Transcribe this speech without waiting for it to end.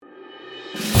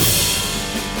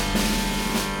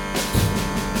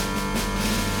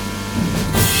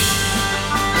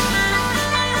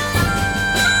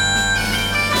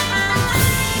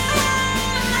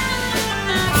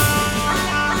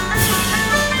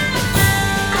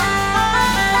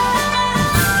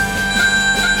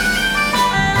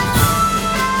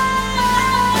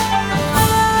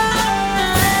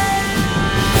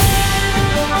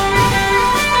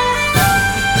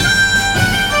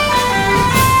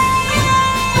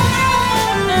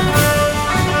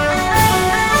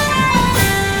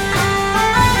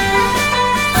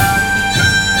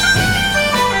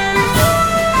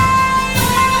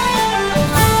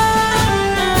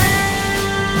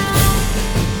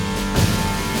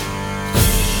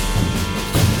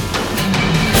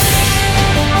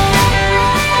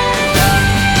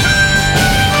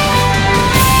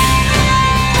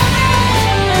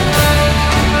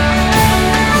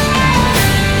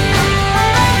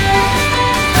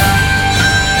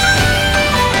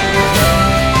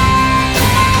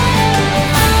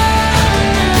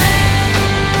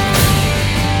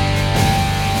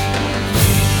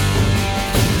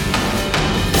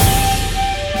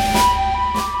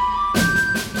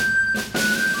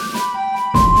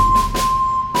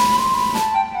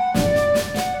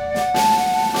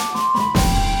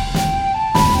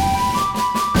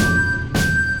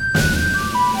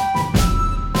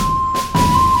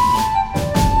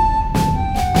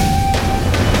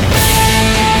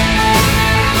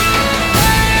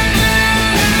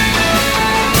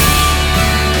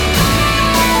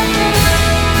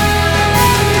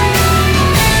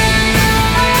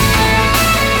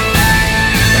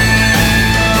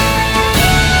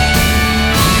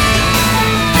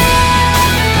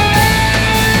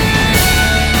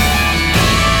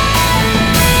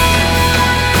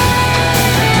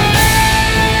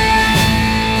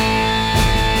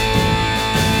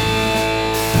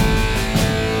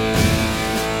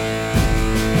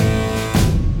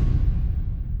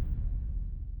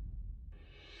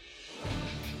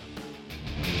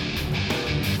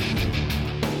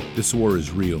This war is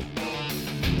real.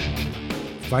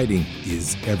 Fighting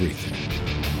is everything.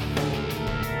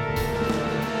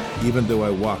 Even though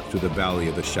I walk through the valley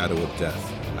of the shadow of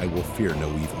death, I will fear no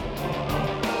evil.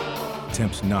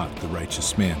 Tempt not the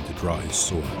righteous man to draw his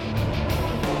sword.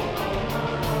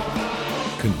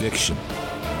 Conviction,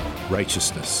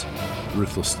 righteousness,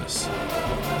 ruthlessness.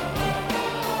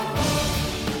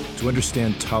 To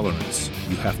understand tolerance,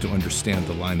 you have to understand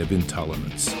the line of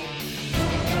intolerance.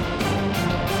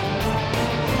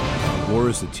 War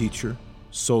is the teacher,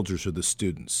 soldiers are the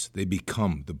students. They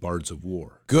become the bards of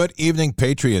war. Good evening,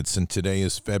 Patriots, and today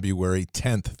is February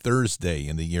 10th, Thursday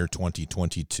in the year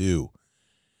 2022.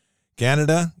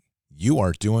 Canada, you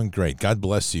are doing great. God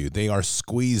bless you. They are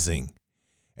squeezing,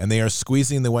 and they are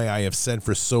squeezing the way I have said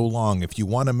for so long. If you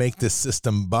want to make this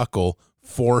system buckle,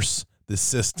 force the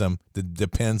system that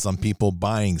depends on people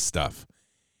buying stuff.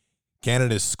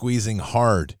 Canada is squeezing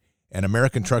hard, and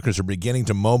American truckers are beginning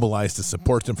to mobilize to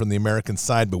support them from the American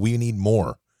side, but we need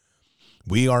more.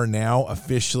 We are now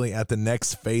officially at the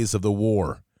next phase of the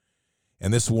war,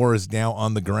 and this war is now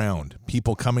on the ground.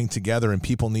 People coming together, and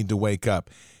people need to wake up.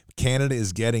 Canada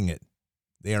is getting it.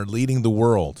 They are leading the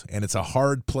world, and it's a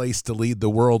hard place to lead the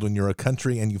world when you're a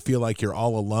country and you feel like you're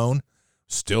all alone.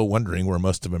 Still wondering where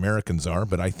most of Americans are,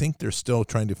 but I think they're still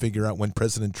trying to figure out when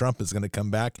President Trump is going to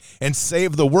come back and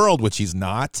save the world, which he's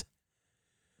not.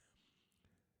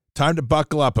 Time to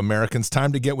buckle up, Americans.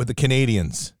 Time to get with the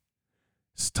Canadians.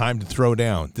 It's time to throw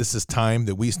down. This is time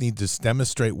that we need to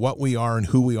demonstrate what we are and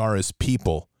who we are as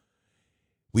people.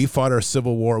 We fought our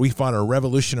Civil War. We fought our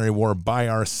Revolutionary War by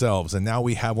ourselves, and now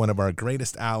we have one of our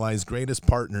greatest allies, greatest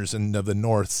partners of the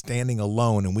North standing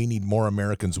alone, and we need more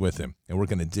Americans with him. And we're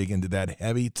going to dig into that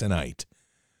heavy tonight.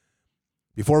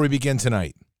 Before we begin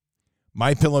tonight,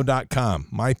 MyPillow.com.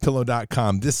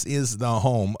 MyPillow.com. This is the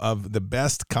home of the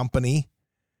best company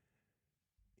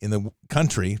in the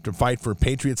country to fight for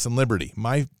patriots and liberty.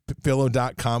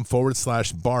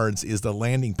 MyPillow.com/Bards is the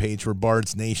landing page for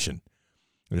Bards Nation.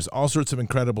 There's all sorts of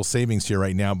incredible savings here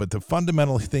right now, but the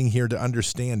fundamental thing here to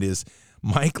understand is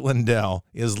Mike Lindell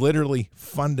is literally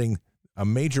funding a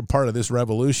major part of this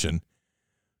revolution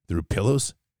through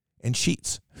pillows and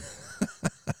sheets.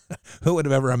 Who would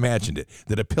have ever imagined it,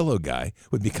 that a pillow guy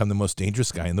would become the most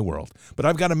dangerous guy in the world? But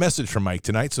I've got a message from Mike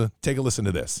tonight, so take a listen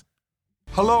to this.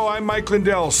 Hello, I'm Mike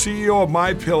Lindell, CEO of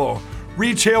MyPillow.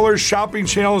 Retailers, shopping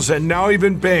channels, and now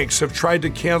even banks have tried to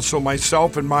cancel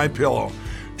myself and MyPillow.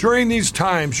 During these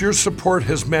times, your support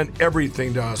has meant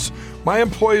everything to us. My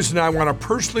employees and I want to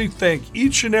personally thank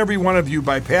each and every one of you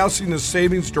by passing the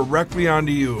savings directly on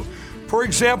to you. For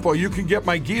example, you can get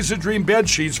my Giza Dream bed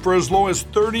sheets for as low as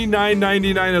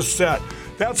 $39.99 a set.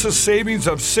 That's a savings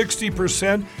of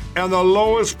 60% and the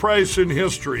lowest price in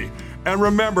history. And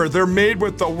remember, they're made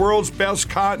with the world's best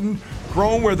cotton,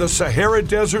 grown where the Sahara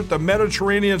Desert, the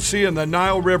Mediterranean Sea, and the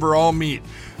Nile River all meet.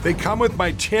 They come with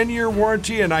my 10-year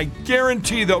warranty, and I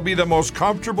guarantee they'll be the most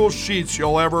comfortable sheets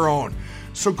you'll ever own.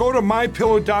 So go to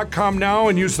MyPillow.com now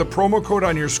and use the promo code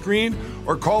on your screen,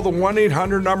 or call the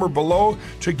 1-800 number below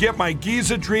to get my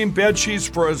Giza Dream bed sheets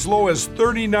for as low as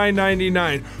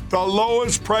 $39.99, the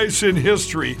lowest price in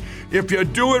history. If you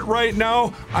do it right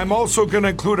now, I'm also going to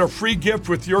include a free gift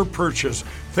with your purchase.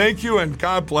 Thank you, and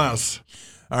God bless.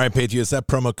 All right, Patriots, that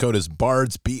promo code is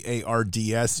BARDS,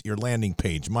 B-A-R-D-S, your landing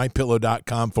page,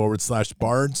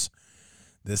 MyPillow.com/Bards.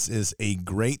 This is a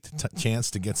great chance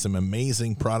to get some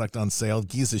amazing product on sale.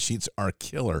 Giza sheets are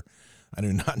killer. I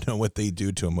do not know what they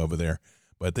do to them over there,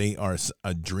 but they are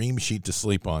a dream sheet to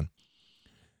sleep on.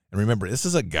 And remember, this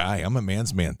is a guy, I'm a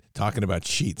man's man, talking about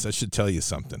sheets. That should tell you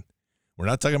something. We're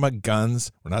not talking about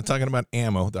guns. We're not talking about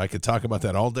ammo. I could talk about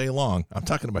that all day long. I'm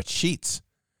talking about sheets,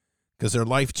 because they're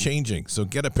life-changing. So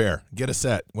get a pair, get a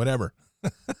set, whatever.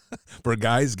 For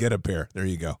guys, get a pair. There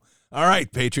you go. All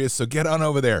right, Patriots, so get on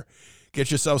over there. Get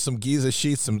yourself some Giza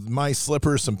sheets, some My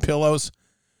Slippers, some pillows.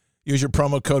 Use your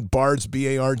promo code BARDS,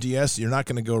 B-A-R-D-S. You're not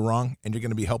going to go wrong, and you're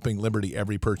going to be helping Liberty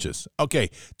every purchase. Okay,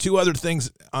 two other things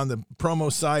on the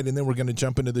promo side, and then we're going to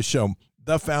jump into the show.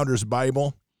 The Founders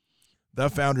Bible,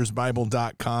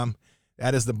 thefoundersbible.com.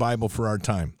 That is the Bible for our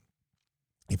time.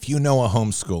 If you know a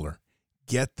homeschooler,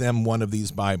 get them one of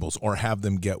these Bibles or have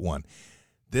them get one.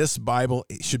 This Bible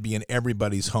should be in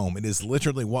everybody's home. It is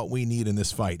literally what we need in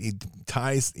this fight. It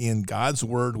ties in God's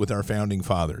word with our founding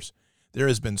fathers. There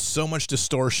has been so much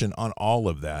distortion on all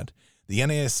of that. The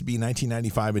NASB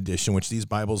 1995 edition, which these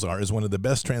Bibles are, is one of the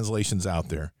best translations out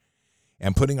there.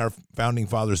 And putting our founding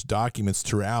fathers' documents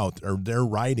throughout, or their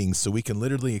writings, so we can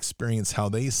literally experience how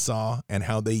they saw and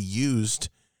how they used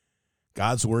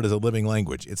God's word as a living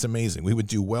language. It's amazing. We would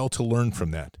do well to learn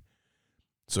from that.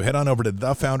 So head on over to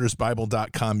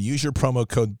thefoundersbible.com. Use your promo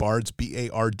code BARDS,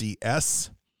 BARDS,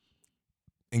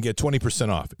 and get 20%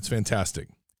 off. It's fantastic.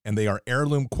 And they are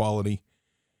heirloom quality.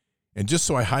 And just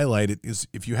so I highlight it, is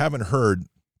if you haven't heard,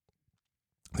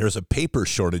 there's a paper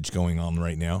shortage going on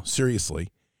right now. Seriously.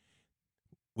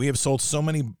 We have sold so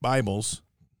many Bibles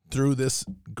through this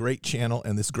great channel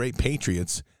and this great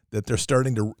Patriots that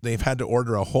they've had to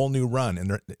order a whole new run,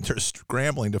 and they're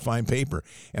scrambling to find paper.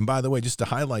 And by the way, just to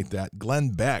highlight that,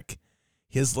 Glenn Beck,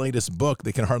 his latest book,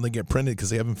 they can hardly get printed because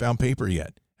they haven't found paper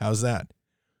yet. How's that?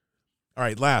 All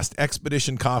right, last,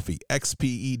 Expedition Coffee,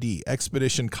 XPED,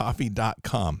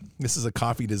 expeditioncoffee.com. This is a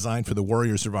coffee designed for the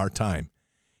warriors of our time.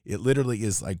 It literally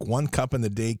is like 1 cup in the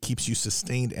day, keeps you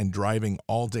sustained and driving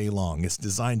all day long. It's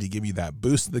designed to give you that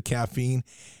boost of the caffeine,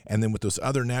 and then with those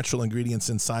other natural ingredients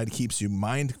inside, keeps you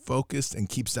mind focused and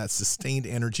keeps that sustained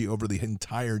energy over the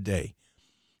entire day.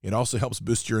 It also helps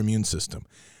boost your immune system.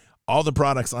 All the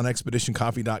products on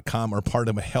expeditioncoffee.com are part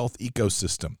of a health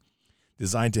ecosystem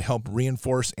designed to help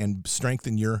reinforce and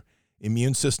strengthen your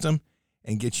immune system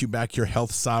and get you back your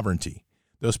health sovereignty.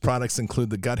 Those products include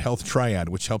the Gut Health Triad,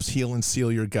 which helps heal and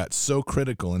seal your gut. So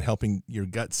critical in helping your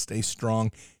gut stay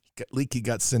strong. Leaky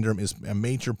gut syndrome is a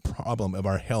major problem of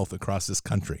our health across this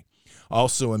country.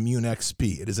 Also, Immune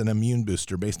XP. It is an immune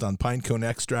booster based on pine cone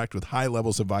extract with high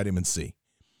levels of vitamin C.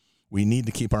 We need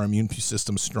to keep our immune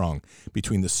system strong.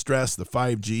 Between the stress, the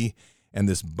 5G, and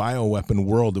this bioweapon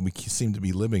world that we seem to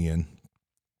be living in,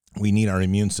 we need our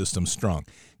immune system strong.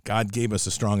 God gave us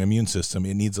a strong immune system.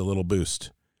 It needs a little boost.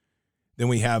 Then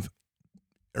we have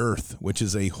Earth, which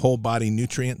is a whole body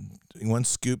nutrient. 1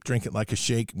 scoop, drink it like a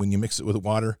shake. When you mix it with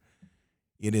water,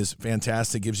 it is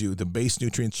fantastic. Gives you the base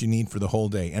nutrients you need for the whole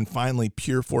day. And finally,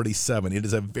 Pure 47. It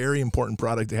is a very important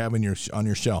product to have on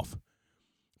your shelf.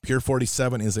 Pure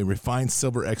 47 is a refined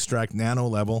silver extract, nano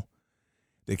level,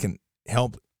 that can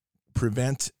help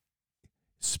prevent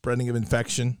spreading of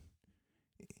infection.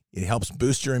 It helps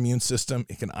boost your immune system.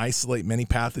 It can isolate many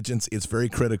pathogens. It's very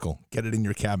critical. Get it in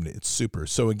your cabinet. It's super.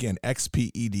 So again,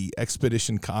 XPED,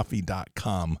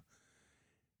 expeditioncoffee.com.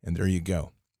 And there you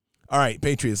go. All right,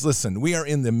 Patriots, listen, we are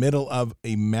in the middle of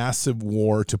a massive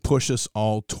war to push us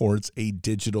all towards a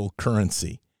digital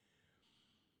currency.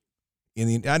 In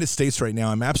the United States right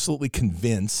now, I'm absolutely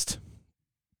convinced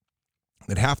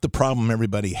that half the problem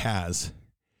everybody has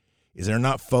is they're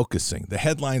not focusing. The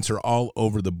headlines are all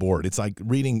over the board. It's like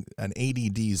reading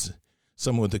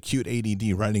someone with acute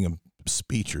ADD writing a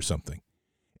speech or something.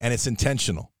 And it's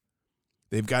intentional.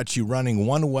 They've got you running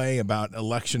one way about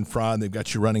election fraud. They've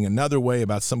got you running another way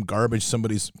about some garbage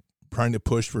somebody's trying to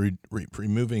push for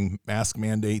removing mask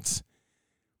mandates.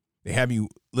 They have you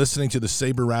listening to the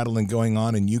saber rattling going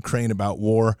on in Ukraine about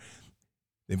war.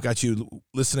 They've got you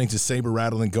listening to saber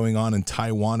rattling going on in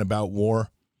Taiwan about war.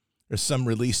 There's some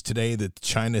release today that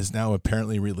China has now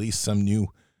apparently released some new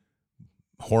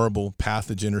horrible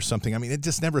pathogen or something. I mean, it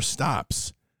just never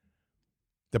stops.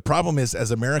 The problem is,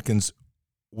 as Americans,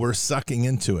 we're sucking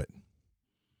into it.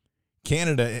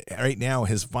 Canada right now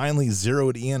has finally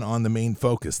zeroed in on the main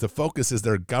focus. The focus is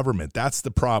their government. That's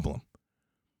the problem.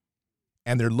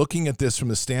 And they're looking at this from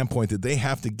the standpoint that they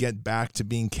have to get back to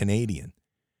being Canadian.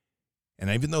 And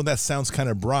even though that sounds kind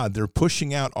of broad, they're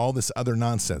pushing out all this other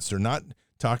nonsense. They're not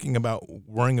talking about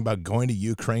worrying about going to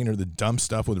Ukraine or the dumb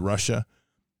stuff with Russia.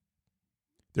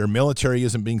 Their military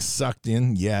isn't being sucked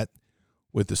in yet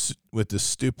with the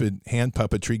stupid hand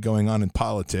puppetry going on in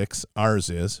politics.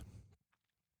 Ours is.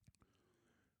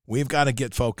 We've got to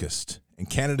get focused, and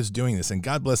Canada's doing this, and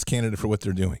God bless Canada for what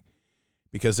they're doing,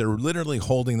 because they're literally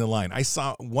holding the line. I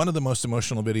saw one of the most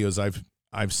emotional videos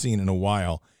I've seen in a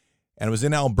while, and it was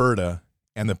in Alberta.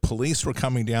 And the police were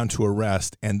coming down to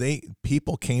arrest, and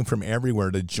people came from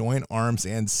everywhere to join arms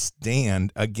and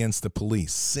stand against the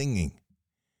police, singing.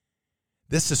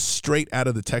 This is straight out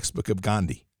of the textbook of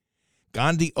Gandhi.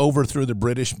 Gandhi overthrew the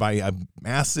British by a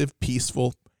massive,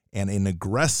 peaceful, and an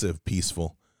aggressive,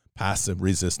 peaceful, passive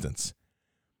resistance.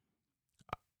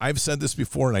 I've said this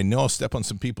before, and I know I'll step on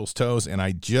some people's toes, and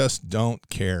I just don't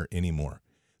care anymore.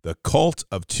 The cult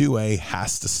of 2A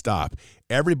has to stop.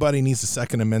 Everybody needs a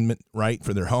Second Amendment right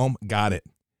for their home. Got it.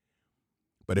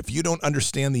 But if you don't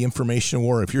understand the information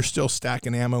war, if you're still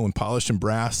stacking ammo and polishing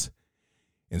brass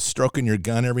and stroking your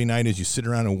gun every night as you sit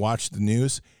around and watch the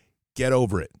news, get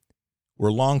over it.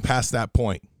 We're long past that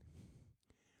point.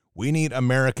 We need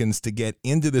Americans to get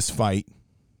into this fight.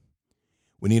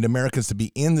 We need Americans to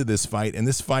be into this fight, and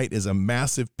this fight is a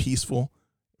massive, peaceful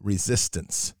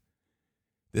resistance.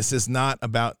 This is not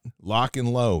about lock and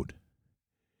load.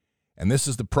 And this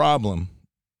is the problem,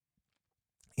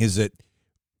 is that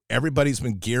everybody's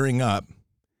been gearing up.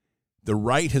 The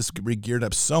right has geared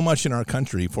up so much in our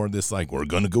country for this, like, we're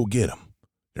going to go get them.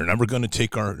 They're never going to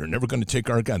take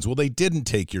our guns. Well, they didn't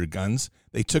take your guns.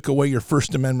 They took away your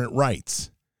First Amendment rights.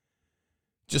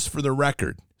 Just for the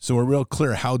record, so we're real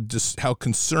clear how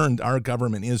concerned our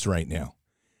government is right now.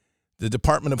 The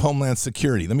Department of Homeland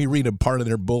Security, let me read a part of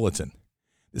their bulletin.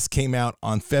 This came out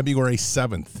on February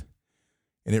 7th,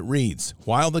 and it reads,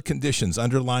 while the conditions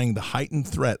underlying the heightened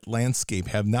threat landscape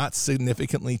have not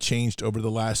significantly changed over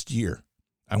the last year.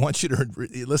 I want you to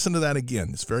listen to that again.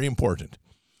 It's very important.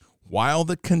 While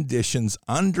the conditions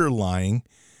underlying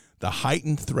the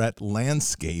heightened threat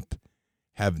landscape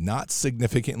have not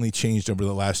significantly changed over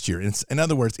the last year. In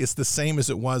other words, it's the same as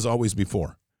it was always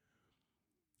before.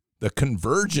 The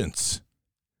convergence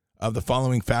of the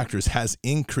following factors has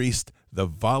increased the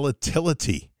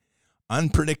volatility,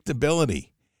 unpredictability,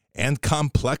 and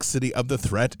complexity of the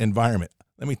threat environment.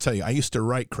 Let me tell you, I used to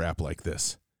write crap like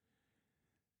this.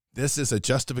 This is a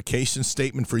justification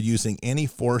statement for using any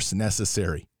force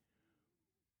necessary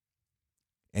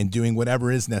and doing whatever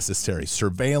is necessary.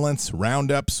 Surveillance,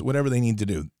 roundups, whatever they need to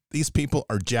do. These people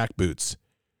are jackboots.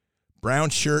 Brown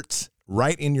shirts,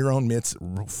 right in your own midst,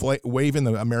 waving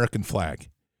the American flag.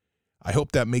 I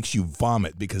hope that makes you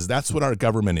vomit, because that's what our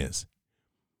government is.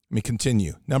 Let me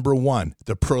continue. Number one,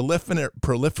 the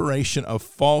proliferation of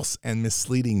false and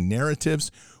misleading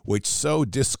narratives which sow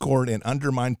discord and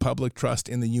undermine public trust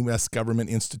in the U.S. government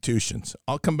institutions.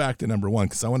 I'll come back to number one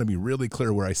because I want to be really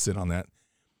clear where I sit on that.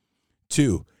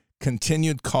 2,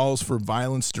 continued calls for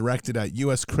violence directed at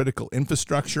U.S. critical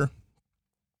infrastructure,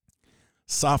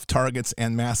 soft targets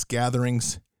and mass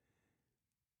gatherings,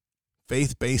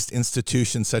 faith-based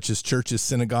institutions such as churches,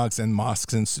 synagogues, and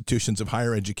mosques, institutions of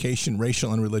higher education,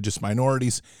 racial and religious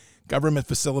minorities, government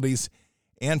facilities,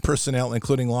 and personnel,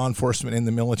 including law enforcement and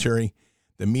the military,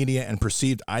 the media, and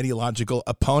perceived ideological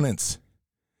opponents.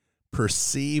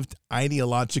 Perceived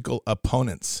ideological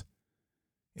opponents.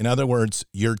 In other words,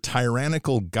 your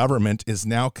tyrannical government is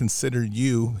now considered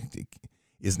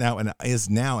is now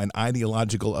an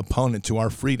ideological opponent to our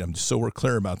freedom. So we're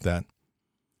clear about that.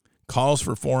 Calls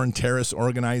for foreign terrorist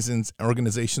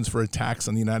organizations for attacks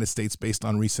on the United States based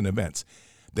on recent events.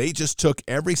 They just took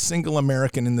every single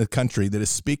American in the country that is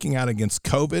speaking out against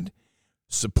COVID,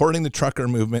 supporting the trucker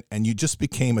movement, and you just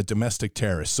became a domestic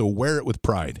terrorist. So wear it with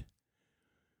pride.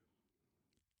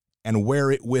 And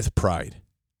wear it with pride.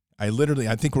 I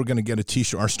think we're going to get a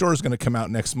t-shirt. Our store is going to come out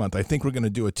next month. I think we're going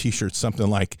to do a t-shirt, something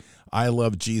like, I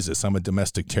love Jesus, I'm a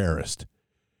domestic terrorist.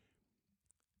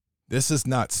 This is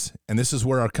nuts, and this is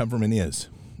where our government is.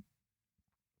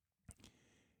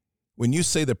 When you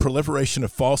say the proliferation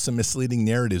of false and misleading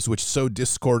narratives which sow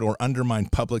discord or undermine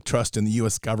public trust in the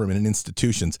U.S. government and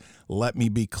institutions, let me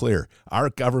be clear. Our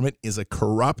government is a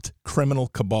corrupt criminal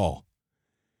cabal.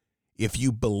 If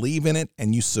you believe in it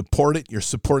and you support it, you're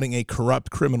supporting a corrupt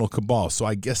criminal cabal. So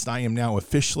I guess I am now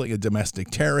officially a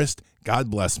domestic terrorist. God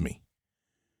bless me.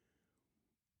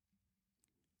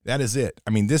 That is it. I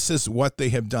mean, this is what they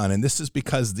have done. And this is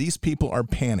because these people are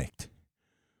panicked.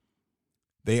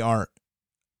 They are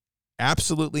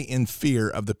absolutely in fear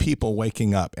of the people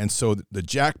waking up. And so the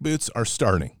jackboots are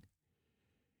starting.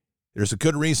 There's a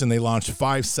good reason they launched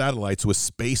 5 satellites with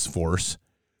Space Force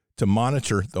to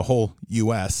monitor the whole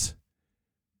U.S.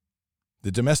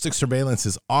 The domestic surveillance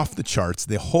is off the charts.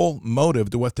 The whole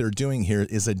motive to what they're doing here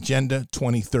is Agenda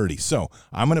 2030. So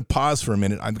I'm going to pause for a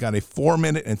minute. I've got a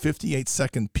 4-minute and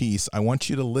 58-second piece I want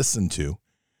you to listen to.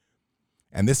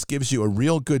 And this gives you a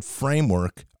real good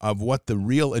framework of what the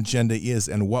real agenda is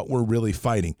and what we're really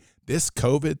fighting. This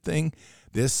COVID thing,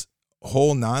 this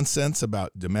whole nonsense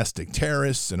about domestic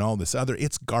terrorists and all this other,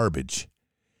 it's garbage.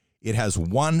 It has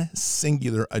one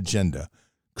singular agenda,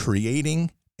 creating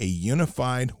a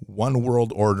unified one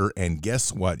world order, and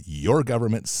guess what? Your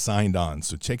government signed on.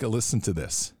 So take a listen to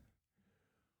this.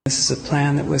 This is a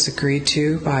plan that was agreed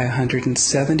to by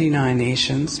 179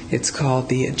 nations. It's called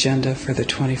the Agenda for the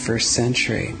 21st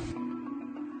Century.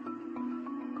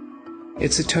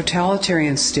 It's a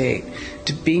totalitarian state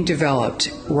being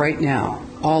developed right now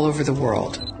all over the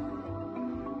world.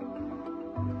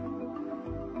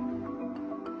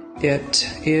 It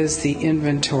is the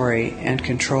inventory and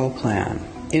control plan.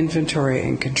 Inventory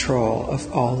and control of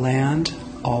all land,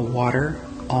 all water,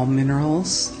 all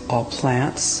minerals, all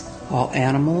plants, all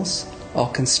animals, all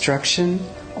construction,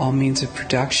 all means of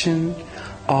production,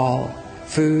 all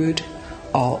food,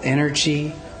 all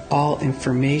energy, all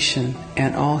information,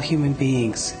 and all human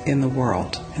beings in the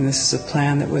world. And this is a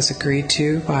plan that was agreed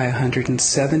to by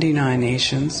 179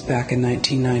 nations back in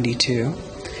 1992.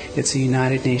 It's a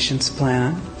United Nations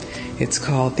plan. It's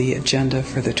called the Agenda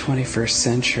for the 21st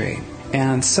Century.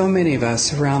 And so many of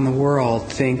us around the world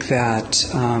think that,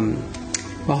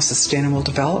 sustainable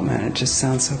development, it just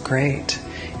sounds so great.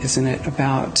 Isn't it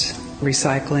about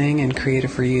recycling and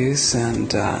creative reuse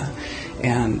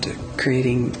and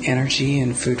creating energy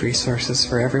and food resources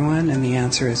for everyone? And the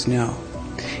answer is no,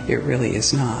 it really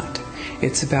is not.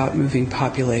 It's about moving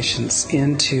populations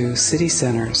into city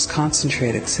centers,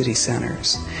 concentrated city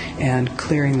centers, and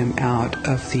clearing them out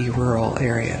of the rural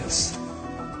areas.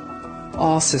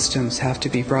 All systems have to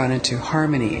be brought into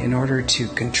harmony in order to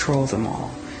control them all.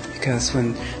 Because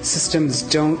when systems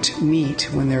don't meet,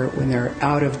 when they're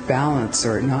out of balance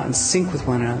or not in sync with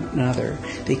one another,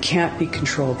 they can't be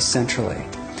controlled centrally.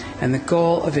 And the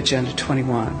goal of Agenda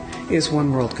 21 is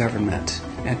one world government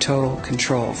and total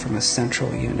control from a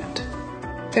central unit.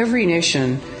 Every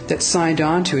nation that signed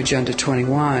on to Agenda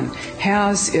 21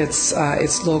 has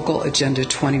its local Agenda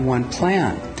 21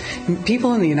 plan.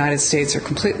 People in the United States are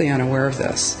completely unaware of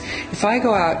this. If I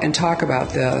go out and talk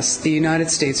about this, the United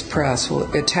States press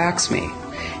attacks me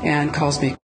and calls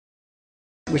me,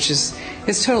 which is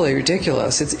totally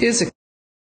ridiculous. It is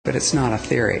but it's not a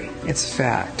theory. It's a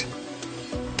fact.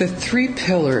 The three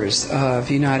pillars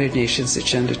of United Nations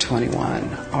Agenda 21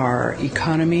 are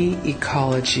economy,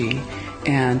 ecology,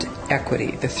 and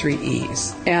equity, the 3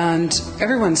 E's. And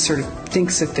everyone sort of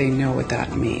thinks that they know what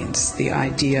that means, the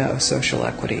idea of social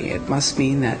equity. It must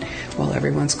mean that,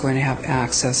 everyone's going to have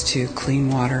access to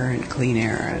clean water and clean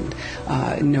air,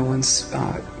 and no one's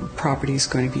property is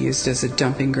going to be used as a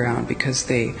dumping ground because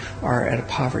they are at a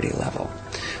poverty level.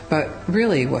 But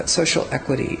really what social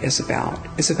equity is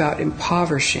about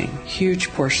impoverishing huge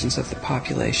portions of the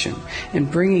population and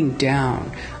bringing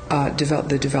down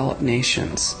the developed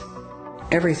nations.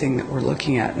 Everything that we're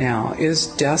looking at now is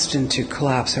destined to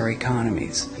collapse our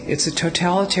economies. It's a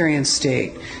totalitarian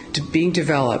state being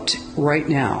developed right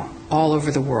now all over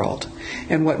the world.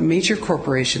 And what major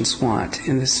corporations want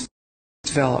in this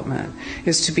development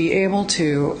is to be able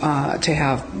to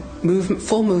have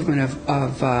full movement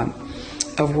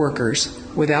of workers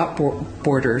without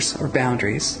borders or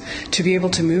boundaries, to be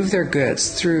able to move their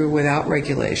goods through without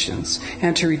regulations,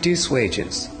 and to reduce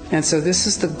wages. And so this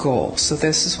is the goal. So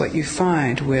this is what you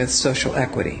find with social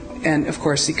equity. And of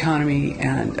course, economy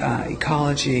and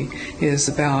ecology is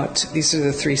about, these are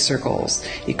the 3 circles: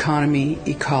 economy,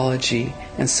 ecology,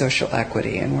 and social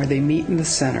equity. And where they meet in the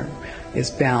center is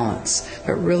balance.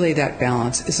 But really that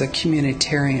balance is a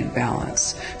communitarian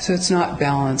balance. So it's not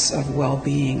balance of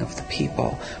well-being of the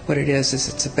people. What it is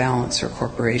it's a balance for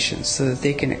corporations so that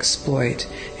they can exploit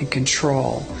and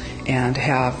control and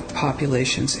have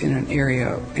populations in an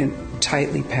area, in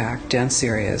tightly packed, dense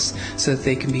areas, so that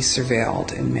they can be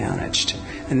surveilled and managed.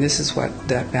 And this is what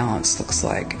that balance looks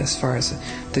like as far as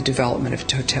the development of a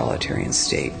totalitarian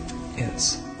state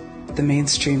is. The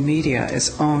mainstream media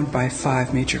is owned by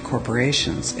 5 major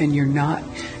corporations, and you're not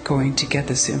going to get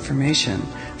this information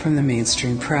from the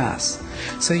mainstream press.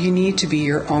 So you need to be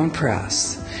your own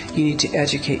press. You need to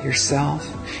educate yourself.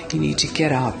 You need to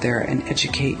get out there and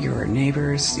educate your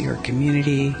neighbors, your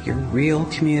community, your real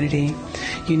community.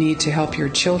 You need to help your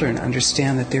children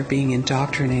understand that they're being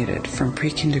indoctrinated from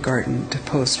pre-kindergarten to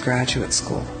postgraduate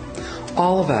school.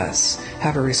 All of us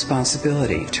have a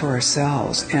responsibility to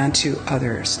ourselves and to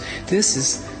others. This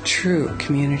is true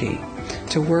community,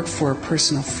 to work for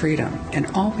personal freedom. And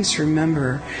always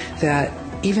remember that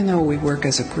even though we work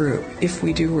as a group, if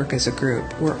we do work as a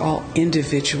group, we're all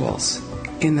individuals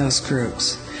in those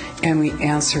groups, and we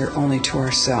answer only to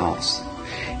ourselves.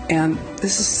 And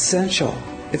this is essential.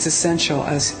 It's essential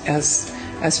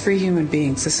as free human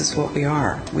beings. This is what we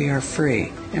are. We are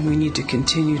free, and we need to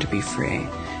continue to be free.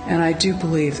 And I do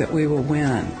believe that we will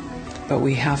win, but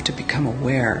we have to become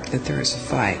aware that there is a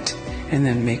fight, and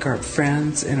then make our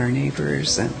friends and our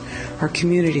neighbors and our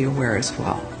community aware as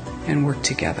well, and work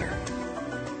together.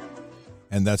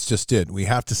 And that's just it. We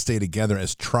have to stay together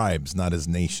as tribes, not as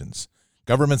nations.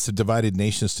 Governments have divided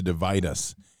nations to divide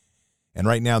us. And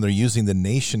right now they're using the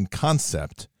nation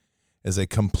concept as a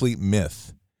complete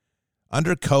myth.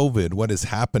 Under COVID, what has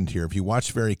happened here, if you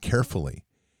watch very carefully,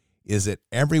 is that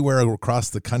everywhere across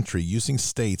the country, using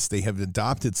states, they have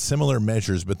adopted similar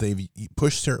measures, but they've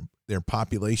pushed their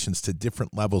populations to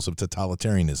different levels of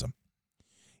totalitarianism.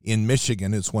 In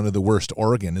Michigan, it's one of the worst.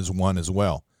 Oregon is one as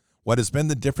well. What has been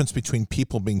the difference between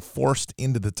people being forced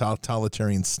into the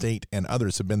totalitarian state and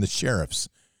others have been the sheriffs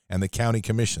and the county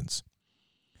commissions.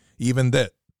 Even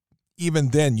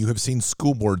then, you have seen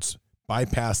school boards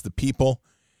bypass the people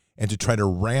and to try to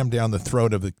ram down the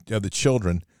throat of the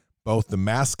children, both the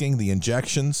masking, the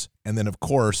injections, and then, of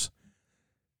course,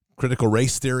 critical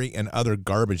race theory and other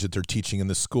garbage that they're teaching in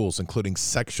the schools, including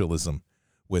sexualism,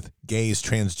 with gays,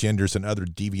 transgenders, and other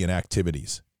deviant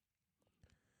activities.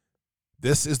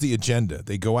 This is the agenda.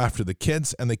 They go after the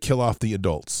kids and they kill off the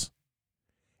adults.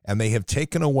 And they have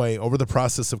taken away, over the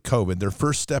process of COVID, their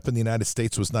first step in the United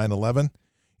States was 9/11,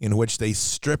 in which they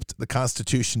stripped the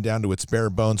Constitution down to its bare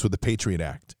bones with the Patriot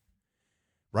Act.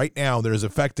 Right now, there is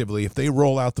effectively, if they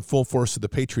roll out the full force of the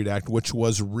Patriot Act, which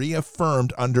was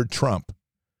reaffirmed under Trump,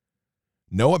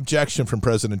 no objection from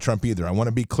President Trump either. I want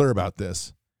to be clear about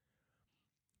this.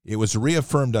 It was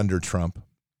reaffirmed under Trump.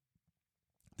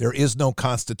 There is no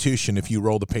Constitution if you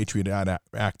roll the Patriot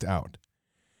Act out.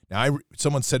 Now,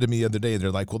 someone said to me the other day,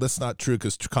 they're like, well, that's not true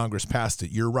because Congress passed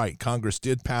it. You're right. Congress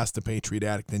did pass the Patriot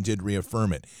Act and did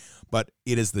reaffirm it. But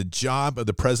it is the job of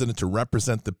the president to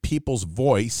represent the people's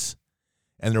voice,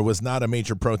 and there was not a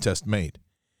major protest made.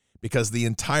 Because the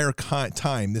entire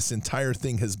time, this entire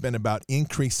thing has been about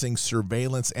increasing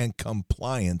surveillance and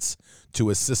compliance to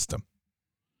a system.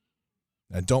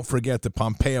 Now, don't forget that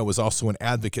Pompeo was also an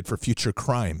advocate for future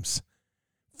crimes.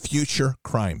 Future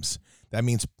crimes. That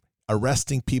means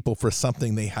arresting people for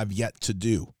something they have yet to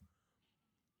do.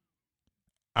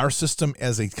 Our system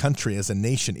as a country, as a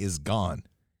nation, is gone.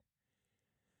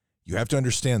 You have to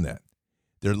understand that.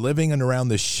 They're living around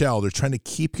this shell. They're trying to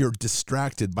keep you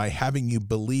distracted by having you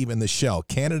believe in the shell.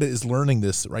 Canada is learning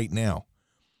this right now.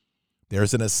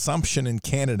 There's an assumption in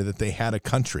Canada that they had a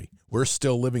country. We're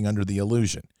still living under the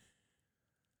illusion.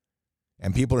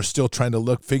 And people are still trying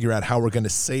to figure out how we're going to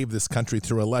save this country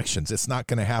through elections. It's not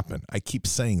going to happen. I keep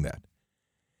saying that.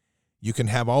 You can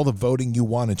have all the voting you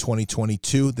want in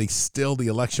 2022. The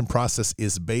election process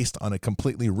is based on a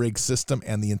completely rigged system,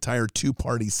 and the entire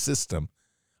two-party system,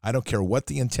 I don't care what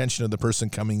the intention of the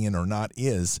person coming in or not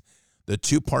is, the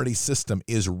two-party system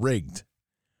is rigged.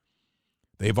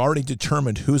 They've already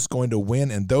determined who's going to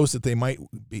win, and those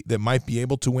that might be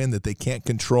able to win that they can't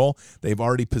control, they've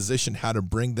already positioned how to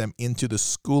bring them into the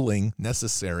schooling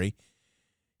necessary.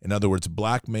 In other words,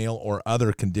 blackmail or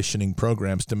other conditioning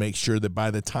programs to make sure that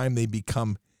by the time they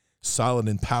become solid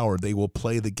in power, they will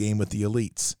play the game with the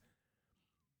elites.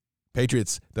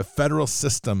 Patriots, the federal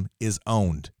system is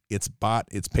owned. It's bought,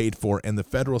 it's paid for, and the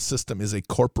federal system is a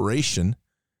corporation,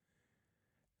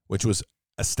 which was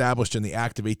established in the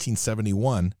Act of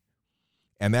 1871,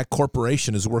 and that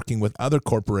corporation is working with other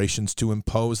corporations to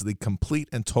impose the complete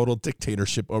and total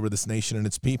dictatorship over this nation and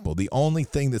its people. The only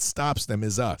thing that stops them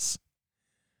is us.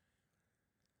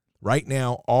 Right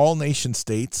now, all nation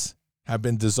states have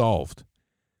been dissolved.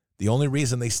 The only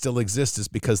reason they still exist is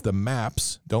because the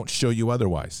maps don't show you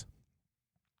otherwise.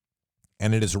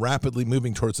 And it is rapidly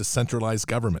moving towards a centralized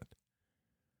government.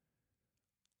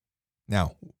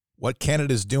 Now, what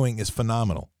Canada is doing is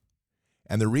phenomenal.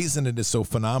 And the reason it is so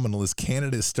phenomenal is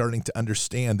Canada is starting to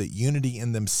understand that unity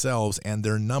in themselves and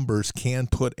their numbers can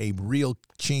put a real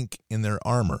chink in their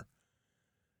armor.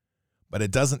 But it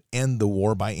doesn't end the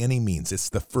war by any means. It's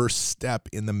the first step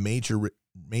in the major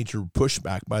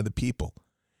pushback by the people.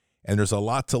 And there's a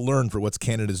lot to learn for what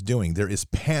Canada's doing. There is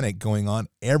panic going on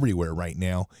everywhere right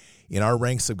now in our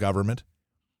ranks of government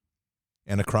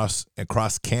and across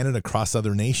Canada, across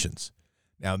other nations.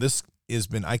 Now, this has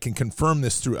been, I can confirm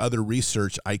this through other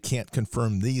research. I can't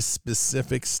confirm these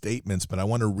specific statements, but I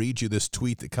want to read you this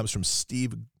tweet that comes from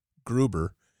Steve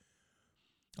Gruber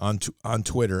on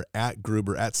Twitter,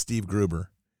 at Steve Gruber.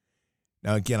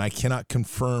 Now, again, I cannot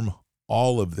confirm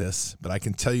all of this, but I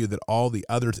can tell you that all the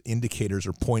other indicators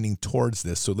are pointing towards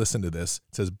this. So listen to this.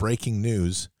 It says, breaking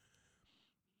news.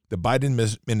 The Biden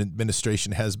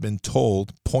administration has been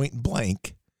told point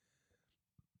blank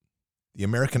the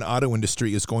American auto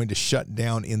industry is going to shut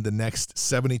down in the next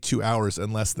 72 hours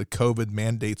unless the COVID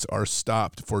mandates are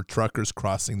stopped for truckers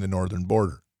crossing the northern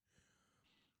border.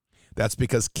 That's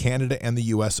because Canada and the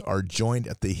U.S. are joined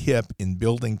at the hip in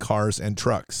building cars and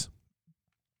trucks.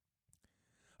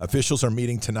 Officials are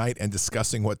meeting tonight and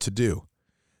discussing what to do.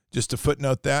 Just to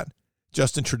footnote that,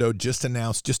 Justin Trudeau just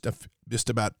announced, just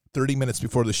about 30 minutes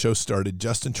before the show started,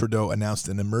 Justin Trudeau announced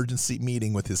an emergency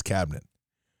meeting with his cabinet.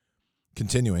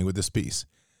 Continuing with this piece,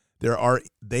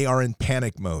 they are in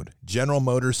panic mode. General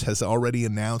Motors has already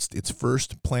announced its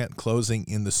first plant closing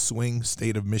in the swing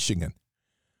state of Michigan.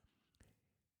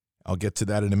 I'll get to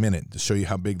that in a minute to show you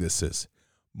how big this is.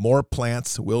 More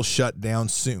plants will shut down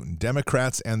soon.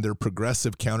 Democrats and their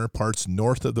progressive counterparts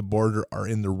north of the border are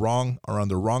on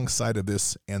the wrong side of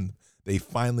this, and they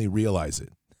finally realize it.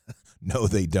 No,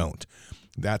 they don't.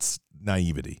 That's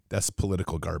naivety. That's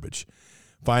political garbage.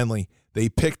 Finally, they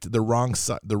picked the wrong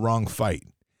fight,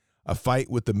 a fight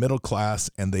with the middle class,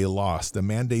 and they lost. The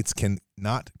mandates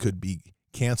could be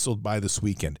canceled by this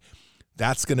weekend.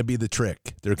 That's going to be the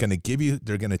trick. They're going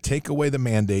to take away the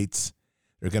mandates.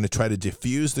 They're going to try to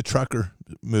diffuse the trucker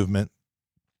movement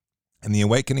and the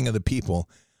awakening of the people.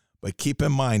 But keep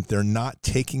in mind, they're not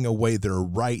taking away their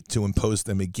right to impose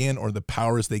them again or the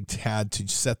powers they had to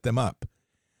set them up.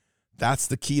 That's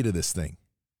the key to this thing.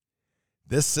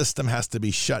 This system has to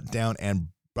be shut down and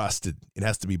busted. It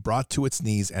has to be brought to its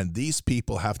knees, and these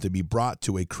people have to be brought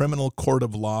to a criminal court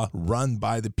of law run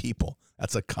by the people.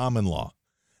 That's a common law,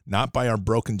 not by our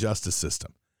broken justice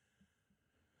system.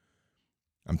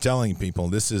 I'm telling people,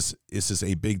 this is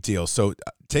a big deal. So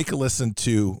take a listen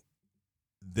to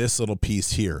this little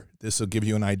piece here. This will give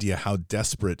you an idea how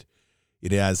desperate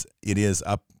it is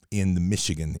up in the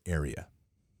Michigan area.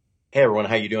 Hey everyone,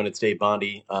 how you doing? It's Dave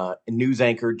Bondi, news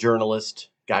anchor, journalist,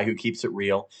 guy who keeps it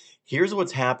real. Here's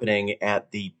what's happening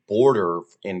at the border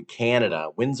in Canada,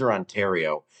 Windsor,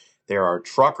 Ontario. There are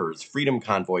truckers, Freedom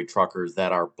Convoy truckers,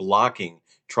 that are blocking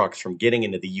trucks from getting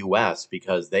into the U.S.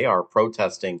 because they are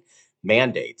protesting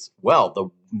mandates. Well, the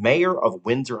mayor of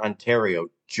Windsor, Ontario,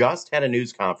 just had a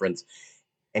news conference.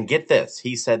 And get this,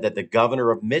 he said that the governor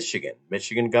of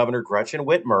Michigan Governor Gretchen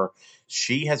Whitmer,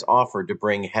 she has offered to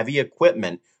bring heavy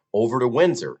equipment over to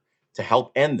Windsor to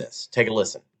help end this. Take a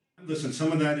listen. Listen,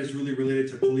 some of that is really related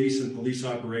to police and police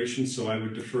operations, so I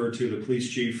would defer to the police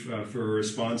chief for a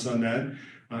response on that.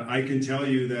 I can tell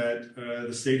you that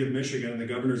the state of Michigan and the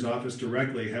governor's office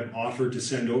directly have offered to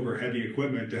send over heavy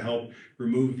equipment to help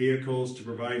remove vehicles, to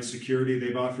provide security.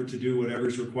 They've offered to do whatever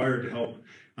is required to help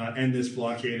end this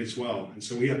blockade as well. And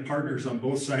so we have partners on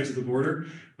both sides of the border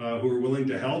who are willing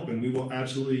to help, and we will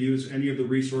absolutely use any of the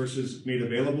resources made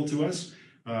available to us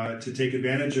to take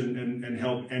advantage and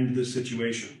help end this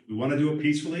situation. We want to do it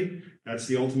peacefully. That's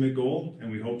the ultimate goal,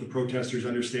 and we hope the protesters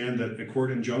understand that a court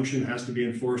injunction has to be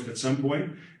enforced at some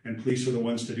point, and police are the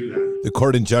ones to do that. The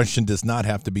court injunction does not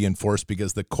have to be enforced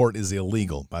because the court is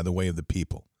illegal by the way of the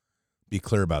people. Be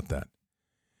clear about that.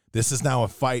 This is now a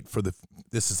fight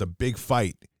this is a big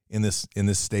fight in this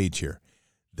stage here.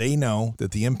 They know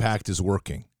that the impact is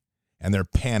working, and they're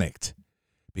panicked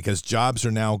because jobs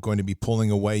are now going to be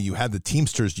pulling away. You had the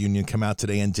Teamsters Union come out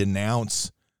today and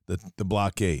denounce the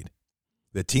blockade.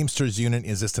 The Teamsters Union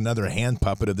is just another hand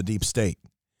puppet of the deep state.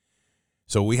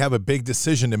 So we have a big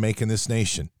decision to make in this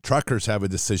nation. Truckers have a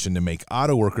decision to make.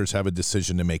 Auto workers have a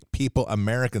decision to make.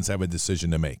 Americans have a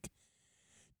decision to make.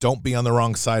 Don't be on the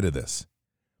wrong side of this.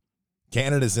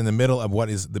 Canada's in the middle of what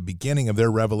is the beginning of their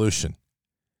revolution.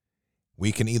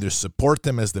 We can either support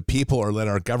them as the people or let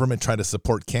our government try to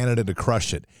support Canada to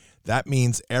crush it. That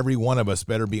means every one of us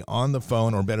better be on the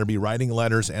phone or better be writing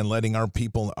letters and letting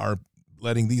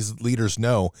letting these leaders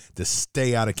know to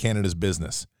stay out of Canada's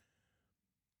business.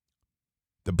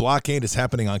 The blockade is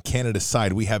happening on Canada's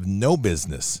side. We have no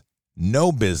business,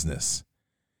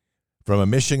 from a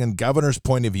Michigan governor's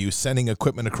point of view, sending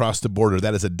equipment across the border.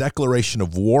 That is a declaration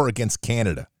of war against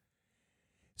Canada.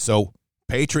 So,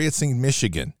 patriots in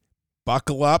Michigan,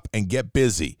 buckle up and get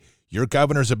busy. Your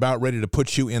governor's about ready to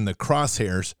put you in the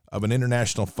crosshairs of an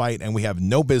international fight, and we have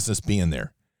no business being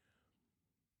there.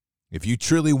 If you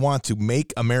truly want to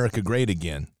make America great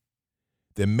again,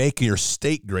 then make your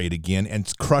state great again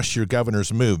and crush your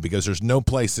governor's move, because there's no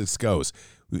place this goes.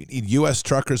 We need U.S.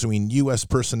 truckers, we need U.S.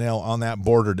 personnel on that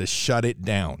border to shut it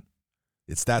down.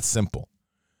 It's that simple.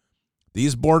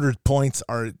 These border points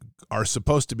are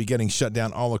supposed to be getting shut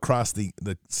down all across the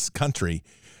country.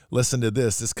 Listen to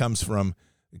this. This comes from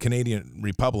a Canadian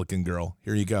Republican girl.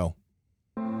 Here you go.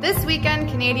 This weekend,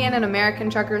 Canadian and American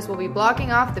truckers will be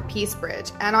blocking off the Peace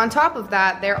Bridge. And on top of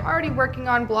that, they're already working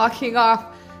on blocking off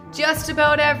just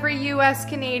about every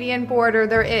U.S.-Canadian border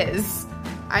there is.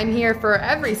 I'm here for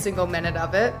every single minute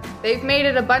of it. They've made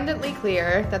it abundantly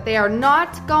clear that they are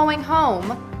not going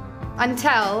home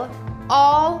until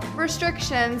all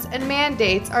restrictions and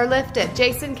mandates are lifted.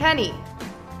 Jason Kenney,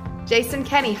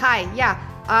 hi.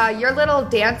 Yeah, your little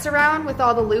dance around with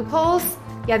all the loopholes,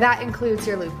 yeah, that includes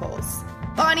your loopholes.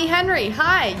 Bonnie Henry,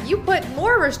 hi. You put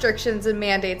more restrictions and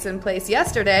mandates in place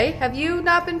yesterday. Have you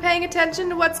not been paying attention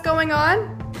to what's going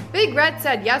on? Big Red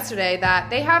said yesterday that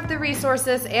they have the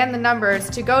resources and the numbers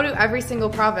to go to every single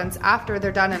province after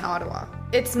they're done in Ottawa.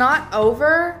 It's not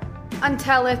over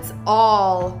until it's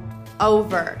all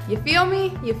over. You feel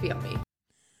me? You feel me.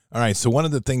 All right, so one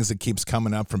of the things that keeps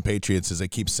coming up from patriots is they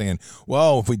keep saying,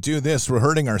 well, if we do this, we're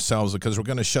hurting ourselves because we're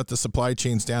going to shut the supply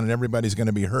chains down and everybody's going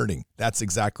to be hurting. That's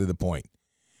exactly the point.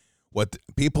 What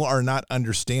people are not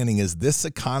understanding is this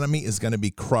economy is going to be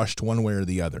crushed one way or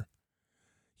the other.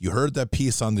 You heard that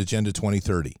piece on the Agenda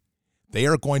 2030. They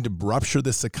are going to rupture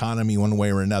this economy one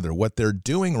way or another. What they're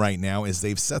doing right now is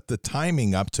they've set the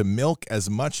timing up to milk as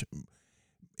much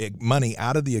money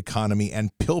out of the economy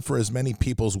and pilfer as many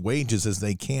people's wages as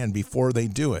they can before they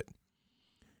do it.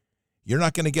 you're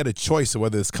not going to get a choice of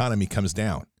whether this economy comes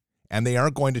down. And they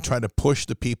are going to try to push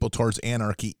the people towards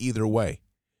anarchy either way.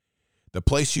 The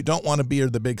place you don't want to be are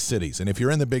the big cities. And if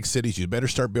you're in the big cities, you better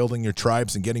start building your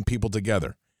tribes and getting people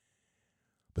together.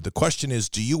 But the question is,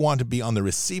 do you want to be on the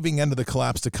receiving end of the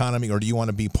collapsed economy, or do you want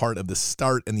to be part of the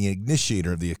start and the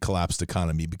initiator of the collapsed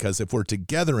economy? Because if we're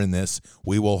together in this,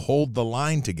 we will hold the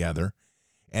line together,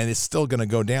 and it's still going to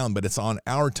go down, but it's on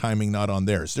our timing, not on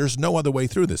theirs. There's no other way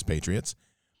through this, Patriots.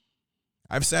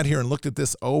 I've sat here and looked at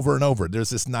this over and over. There's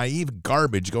this naive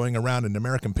garbage going around in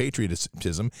American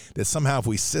patriotism that somehow if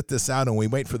we sit this out and we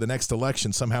wait for the next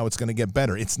election, somehow it's going to get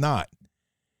better. It's not.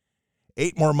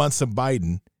 8 more months of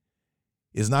Biden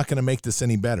is not going to make this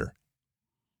any better.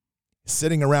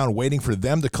 Sitting around waiting for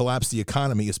them to collapse the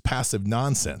economy is passive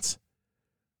nonsense.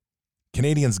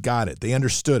 Canadians got it. They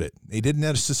understood it. They didn't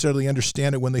necessarily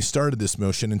understand it when they started this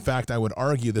motion. In fact, I would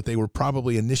argue that they were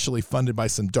probably initially funded by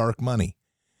some dark money.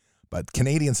 But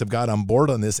Canadians have got on board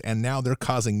on this, and now they're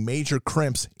causing major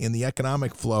crimps in the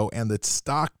economic flow and the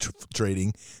stock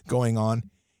trading going on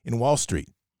in Wall Street.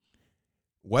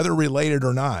 Whether related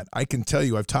or not, I can tell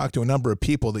you I've talked to a number of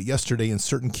people that yesterday in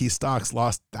certain key stocks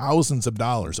lost thousands of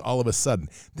dollars all of a sudden.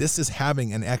 This is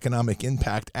having an economic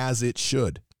impact, as it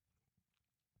should.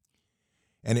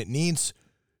 And it needs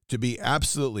to be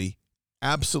absolutely,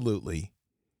 absolutely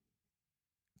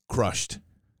crushed.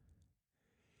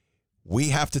 We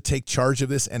have to take charge of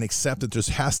this and accept that there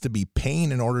has to be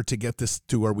pain in order to get this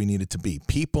to where we need it to be.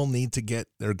 People need to get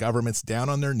their governments down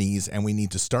on their knees, and we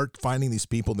need to start finding these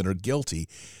people that are guilty,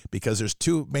 because there's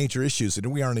 2 major issues that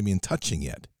we aren't even touching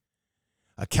yet.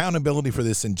 Accountability for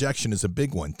this injection is a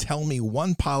big one. Tell me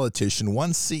one politician,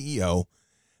 one CEO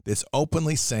that's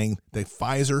openly saying that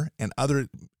Pfizer and other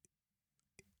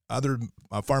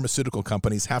pharmaceutical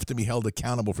companies have to be held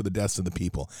accountable for the deaths of the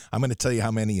people. I'm going to tell you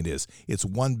how many it is. It's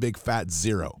one big fat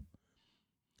zero.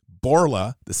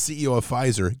 Bourla, the CEO of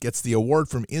Pfizer, gets the award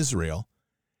from Israel,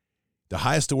 the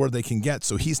highest award they can get.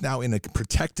 So he's now in a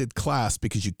protected class,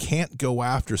 because you can't go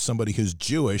after somebody who's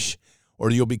Jewish or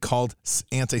you'll be called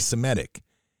anti-Semitic.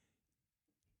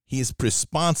 He is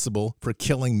responsible for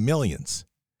killing millions.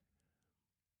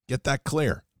 Get that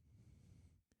clear.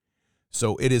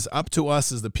 So it is up to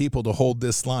us as the people to hold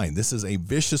this line. This is a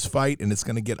vicious fight, and it's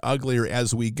going to get uglier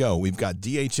as we go. We've got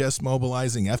DHS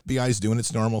mobilizing. FBI's doing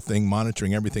its normal thing,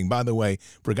 monitoring everything. By the way,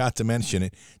 forgot to mention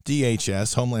it,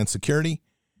 DHS, Homeland Security,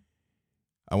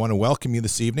 I want to welcome you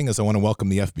this evening, as I want to welcome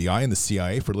the FBI and the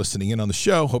CIA for listening in on the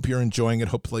show. Hope you're enjoying it.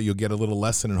 Hopefully you'll get a little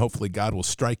lesson, and hopefully God will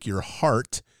strike your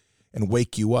heart and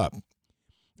wake you up.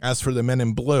 As for the men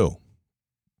in blue,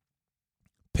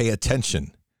 pay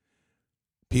attention.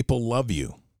 People love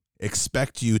you,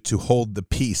 expect you to hold the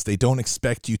peace. They don't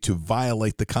expect you to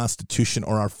violate the Constitution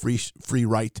or our free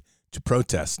right to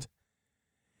protest.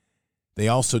 They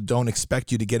also don't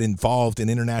expect you to get involved in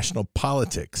international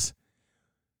politics.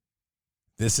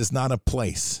 This is not a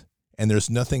place. And there's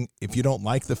nothing, if you don't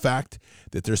like the fact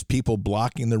that there's people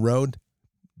blocking the road,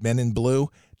 men in blue,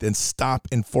 then stop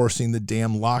enforcing the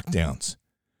damn lockdowns.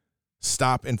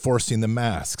 Stop enforcing the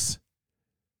masks.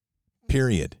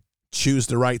 Period. Choose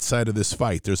the right side of this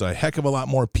fight. There's a heck of a lot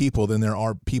more people than there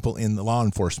are people in the law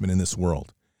enforcement in this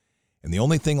world. And the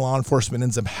only thing law enforcement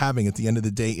ends up having at the end of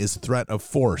the day is threat of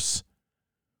force.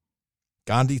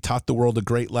 Gandhi taught the world a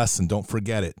great lesson. Don't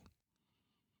forget it.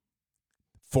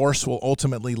 Force will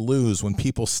ultimately lose when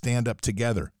people stand up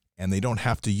together, and they don't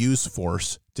have to use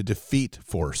force to defeat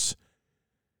force.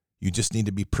 You just need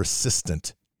to be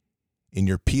persistent in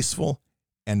your peaceful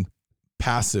and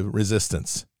passive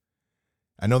resistance.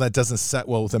 I know that doesn't set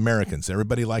well with Americans.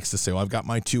 Everybody likes to say, well, I've got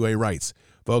my 2A rights.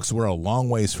 Folks, we're a long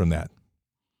ways from that.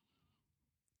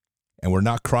 And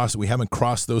we haven't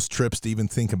crossed those trips to even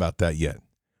think about that yet.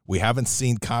 We haven't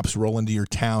seen cops roll into your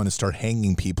town and start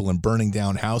hanging people and burning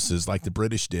down houses like the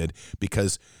British did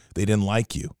because they didn't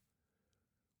like you.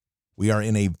 We are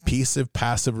in a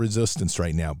passive resistance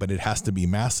right now, but it has to be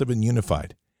massive and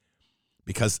unified.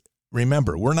 Because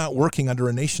remember, we're not working under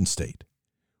a nation state.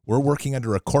 We're working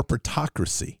under a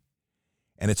corporatocracy,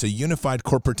 and it's a unified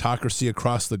corporatocracy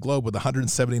across the globe with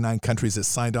 179 countries that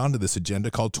signed on to this agenda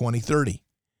called 2030.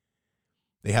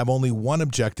 They have only one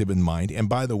objective in mind, and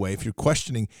by the way, if you're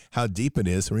questioning how deep it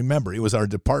is, remember, it was our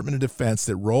Department of Defense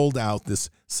that rolled out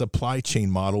this supply chain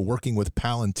model working with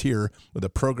Palantir, with a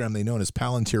program they known as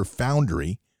Palantir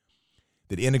Foundry,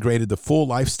 that integrated the full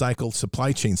life cycle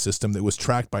supply chain system that was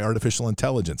tracked by artificial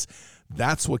intelligence.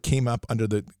 That's what came up under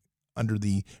the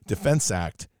Defense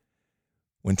Act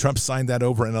when Trump signed that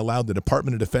over and allowed the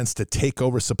Department of Defense to take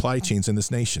over supply chains in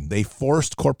this nation. They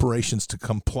forced corporations to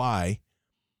comply.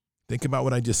 Think about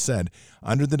what I just said.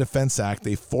 Under the Defense Act,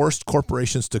 they forced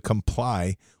corporations to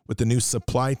comply with the new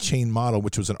supply chain model,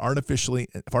 which was an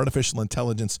artificial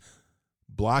intelligence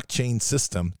blockchain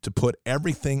system to put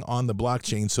everything on the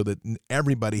blockchain so that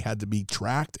everybody had to be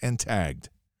tracked and tagged.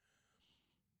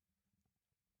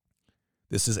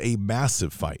 This is a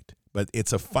massive fight, but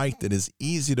it's a fight that is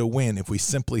easy to win if we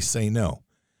simply say no.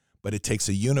 But it takes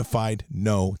a unified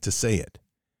no to say it.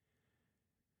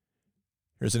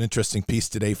 Here's an interesting piece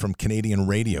today from Canadian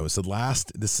radio.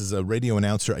 This is a radio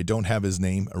announcer, I don't have his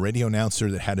name, a radio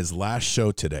announcer that had his last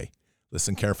show today.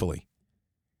 Listen carefully.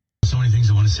 So many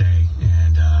things I want to say,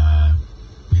 and,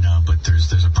 but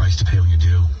there's a price to pay when you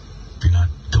do. If you're not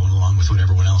going along with what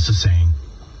everyone else is saying,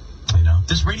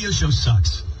 This radio show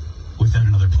sucks without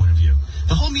another point of view.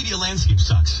 The whole media landscape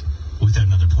sucks without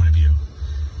another point of view.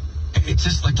 It's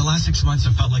just like the last 6 months,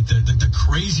 I felt like the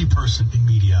crazy person in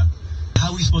media.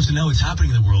 How are we supposed to know what's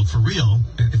happening in the world for real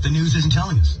if the news isn't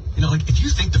telling us? If you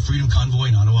think the Freedom Convoy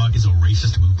in Ottawa is a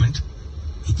racist movement,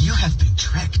 you have been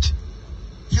tricked.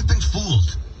 You've been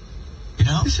fooled.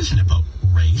 This isn't about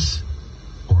race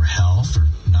or health or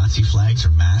Nazi flags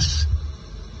or masks.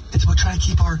 It's about trying to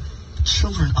keep our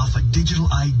children off a digital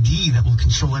ID that will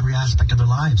control every aspect of their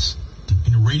lives.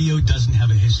 And radio doesn't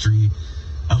have a history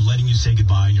of letting you say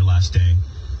goodbye on your last day.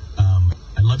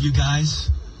 I love you guys.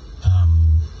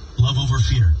 Love over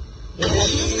fear.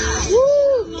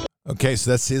 Okay,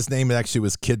 so that's his name. It actually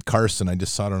was Kid Carson. I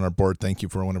just saw it on our board. Thank you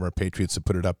for one of our Patriots to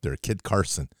put it up there. Kid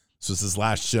Carson. This was his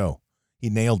last show. He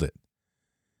nailed it.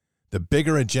 The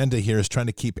bigger agenda here is trying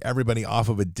to keep everybody off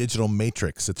of a digital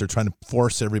matrix that they're trying to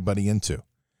force everybody into.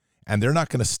 And they're not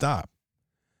going to stop.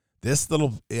 This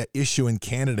little issue in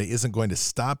Canada isn't going to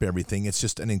stop everything. It's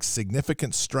just an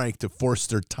insignificant strike to force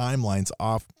their timelines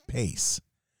off pace.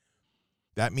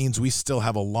 That means we still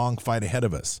have a long fight ahead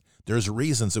of us. There's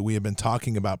reasons that we have been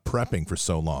talking about prepping for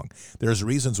so long. There's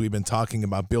reasons we've been talking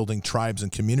about building tribes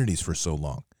and communities for so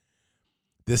long.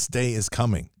 This day is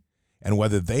coming. And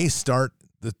whether they start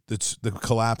the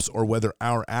collapse or whether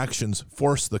our actions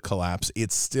force the collapse,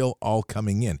 it's still all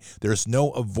coming in. There's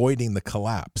no avoiding the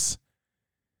collapse.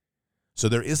 So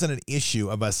there isn't an issue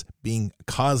of us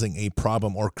causing a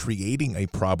problem or creating a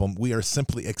problem. We are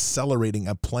simply accelerating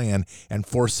a plan and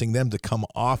forcing them to come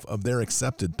off of their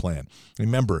accepted plan.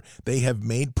 Remember, they have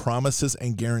made promises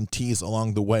and guarantees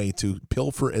along the way to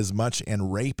pilfer as much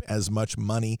and rape as much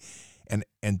money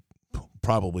and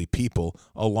probably people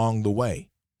along the way.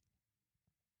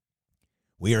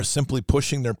 We are simply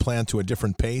pushing their plan to a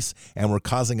different pace, and we're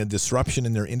causing a disruption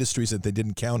in their industries that they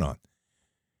didn't count on.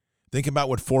 Think about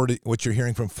what you're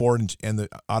hearing from Ford and the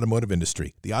automotive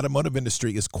industry. The automotive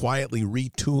industry is quietly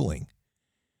retooling.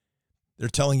 They're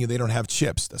telling you they don't have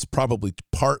chips. That's probably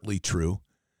partly true.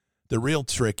 The real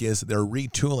trick is they're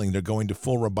retooling. They're going to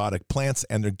full robotic plants,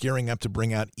 and they're gearing up to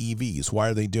bring out EVs. Why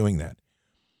are they doing that?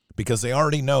 Because they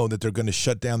already know that they're going to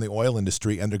shut down the oil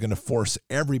industry, and they're going to force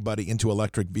everybody into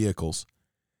electric vehicles.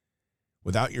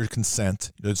 Without your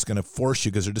consent, they're just going to force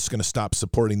you because they're just going to stop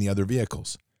supporting the other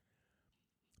vehicles.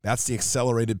 That's the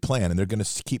accelerated plan, and they're going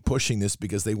to keep pushing this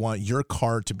because they want your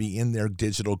car to be in their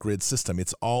digital grid system.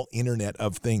 It's all Internet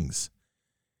of Things.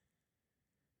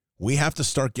 We have to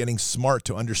start getting smart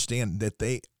to understand that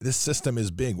this system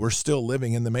is big. We're still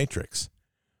living in the matrix,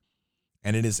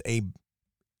 and it is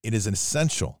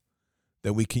essential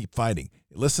that we keep fighting.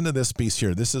 Listen to this piece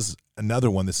here. This is another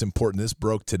one that's important. This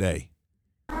broke today.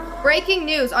 Breaking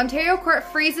news, Ontario Court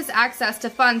freezes access to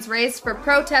funds raised for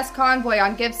protest convoy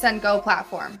on GiveSendGo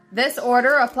platform. This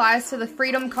order applies to the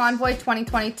Freedom Convoy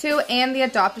 2022 and the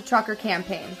Adopt a Trucker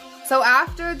campaign. So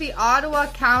after the Ottawa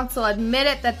Council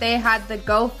admitted that they had the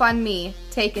GoFundMe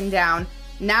taken down,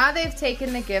 now they've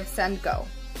taken the GiveSendGo.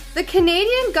 The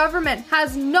Canadian government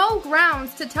has no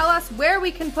grounds to tell us where we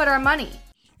can put our money.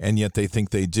 And yet they think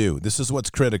they do. This is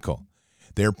what's critical.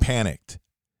 They're panicked.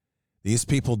 These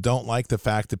people don't like the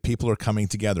fact that people are coming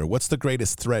together. What's the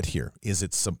greatest threat here? Is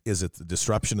it the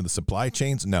disruption of the supply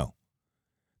chains? No.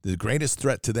 The greatest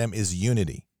threat to them is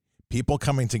unity. People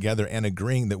coming together and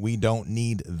agreeing that we don't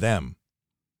need them.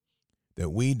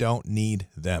 That we don't need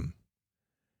them.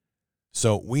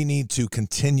 So we need to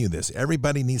continue this.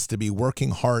 Everybody needs to be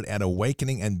working hard at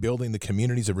awakening and building the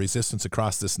communities of resistance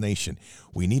across this nation.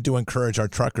 We need to encourage our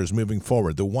truckers moving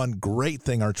forward. The one great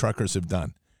thing our truckers have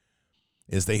done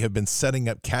is they have been setting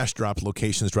up cash drop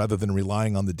locations rather than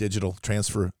relying on the digital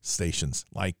transfer stations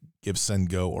like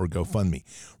GiveSendGo or GoFundMe.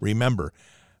 Remember,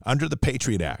 under the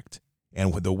Patriot Act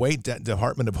and with the way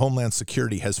Department of Homeland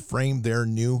Security has framed their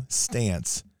new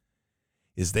stance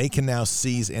is they can now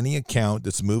seize any account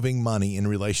that's moving money in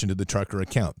relation to the trucker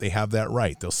account. They have that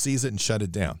right. They'll seize it and shut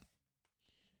it down.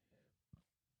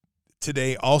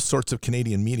 Today, all sorts of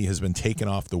Canadian media has been taken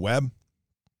off the web.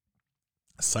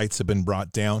 Sites have been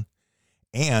brought down.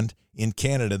 And in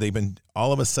Canada, they've been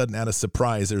all of a sudden at a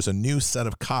surprise. There's a new set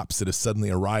of cops that have suddenly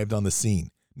arrived on the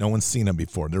scene. No one's seen them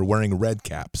before. They're wearing red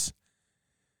caps.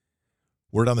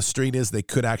 Word on the street is they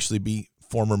could actually be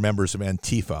former members of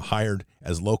Antifa hired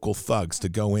as local thugs to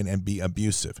go in and be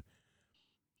abusive.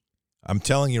 I'm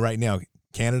telling you right now,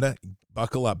 Canada,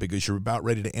 buckle up because you're about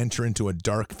ready to enter into a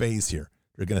dark phase here.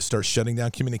 They're going to start shutting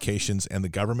down communications, and the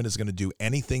government is going to do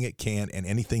anything it can and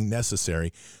anything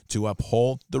necessary to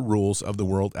uphold the rules of the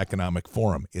World Economic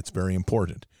Forum. It's very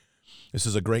important. This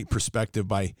is a great perspective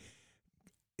by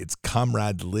its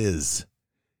comrade Liz,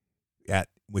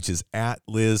 which is at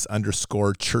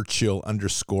Liz_Churchill_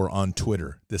 on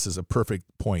Twitter. This is a perfect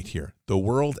point here. The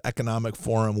World Economic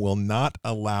Forum will not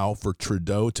allow for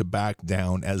Trudeau to back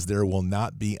down, as there will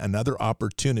not be another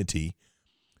opportunity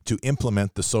to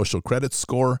implement the social credit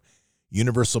score,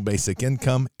 universal basic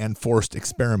income, and forced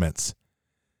experiments.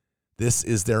 This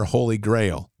is their holy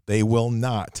grail. They will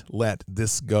not let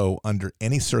this go under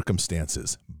any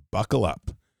circumstances. Buckle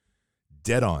up.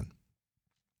 Dead on.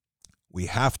 We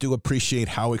have to appreciate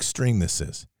how extreme this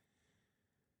is.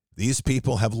 These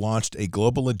people have launched a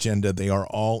global agenda. They are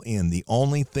all in. The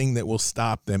only thing that will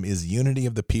stop them is unity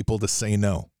of the people to say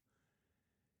no.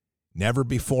 Never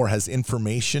before has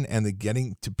information and the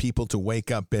getting to people to wake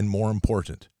up been more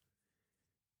important.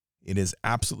 It is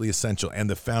absolutely essential. And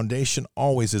the foundation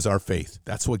always is our faith.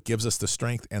 That's what gives us the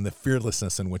strength and the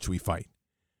fearlessness in which we fight.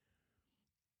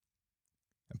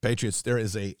 And Patriots, there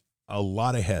is a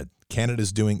lot ahead.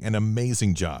 Canada's doing an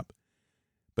amazing job.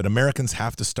 But Americans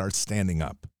have to start standing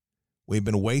up. We've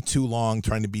been way too long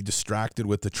trying to be distracted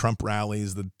with the Trump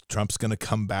rallies. The Trump's going to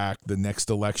come back, the next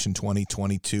election,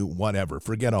 2022, whatever.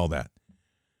 Forget all that.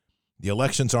 The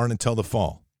elections aren't until the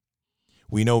fall.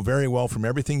 We know very well from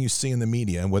everything you see in the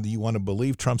media, and whether you want to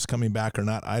believe Trump's coming back or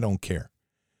not, I don't care.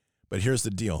 But here's the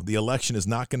deal. The election is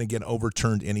not going to get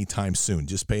overturned anytime soon.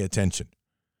 Just pay attention.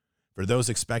 For those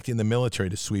expecting the military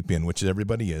to sweep in, which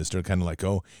everybody is, they're kind of like,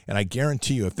 oh, and I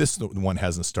guarantee you if this one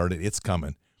hasn't started, it's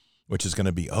coming. Which is going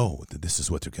to be, oh, this is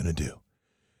what they're going to do.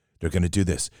 They're going to do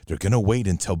this. They're going to wait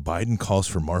until Biden calls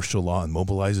for martial law and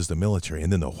mobilizes the military,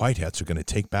 and then the White Hats are going to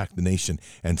take back the nation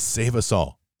and save us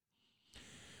all.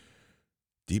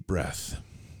 Deep breath,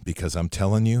 because I'm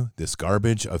telling you, this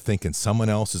garbage of thinking someone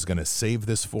else is going to save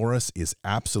this for us is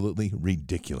absolutely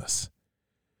ridiculous.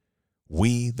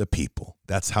 We the people.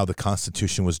 That's how the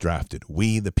Constitution was drafted.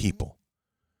 We the people.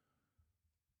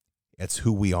 It's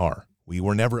who we are. We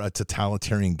were never a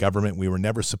totalitarian government. We were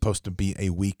never supposed to be a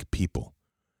weak people.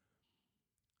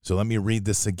 So let me read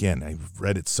this again. I've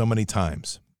read it so many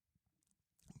times.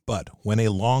 But when a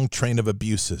long train of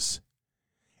abuses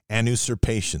and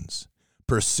usurpations,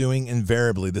 pursuing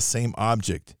invariably the same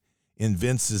object,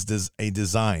 evinces a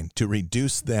design to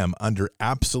reduce them under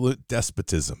absolute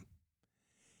despotism,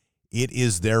 it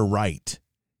is their right,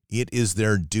 it is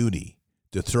their duty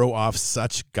to throw off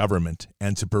such government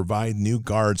and to provide new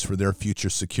guards for their future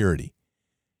security.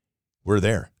 We're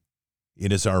there.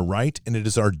 It is our right and it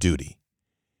is our duty.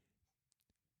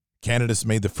 Canada's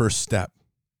made the first step.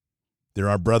 There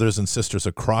are brothers and sisters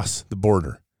across the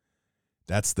border.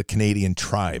 That's the Canadian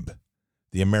tribe.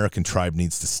 The American tribe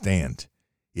needs to stand.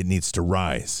 It needs to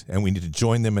rise, and we need to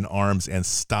join them in arms and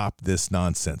stop this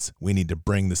nonsense. We need to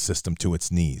bring the system to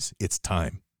its knees. It's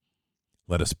time.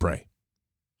 Let us pray.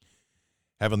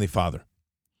 Heavenly Father,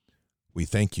 we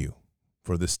thank you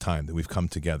for this time that we've come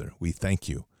together. We thank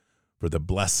you for the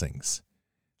blessings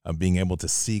of being able to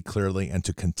see clearly and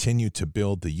to continue to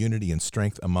build the unity and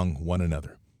strength among one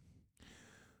another.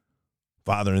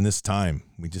 Father, in this time,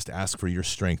 we just ask for your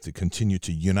strength to continue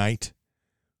to unite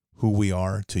who we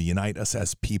are, to unite us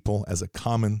as people, as a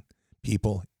common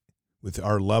people, with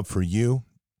our love for you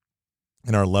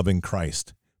and our love in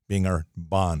Christ being our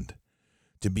bond,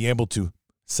 to be able to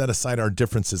set aside our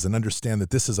differences and understand that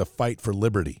this is a fight for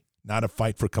liberty, not a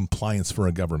fight for compliance for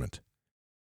a government.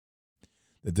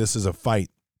 That this is a fight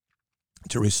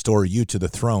to restore you to the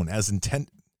throne as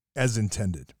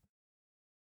intended.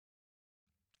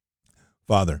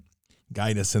 Father,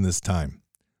 guide us in this time.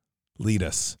 Lead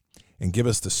us and give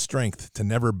us the strength to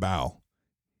never bow.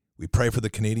 We pray for the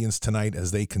Canadians tonight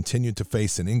as they continue to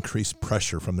face an increased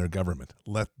pressure from their government.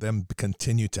 Let them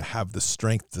continue to have the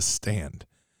strength to stand,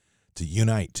 to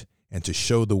unite, and to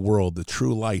show the world the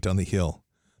true light on the hill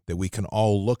that we can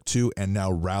all look to and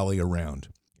now rally around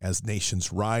as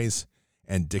nations rise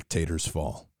and dictators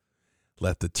fall.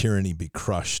 Let the tyranny be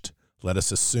crushed. Let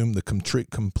us assume the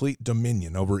complete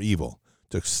dominion over evil,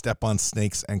 to step on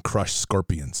snakes and crush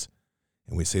scorpions.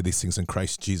 And we say these things in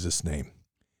Christ Jesus' name.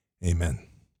 Amen.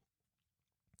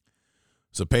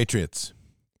 So, Patriots,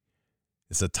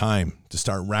 it's a time to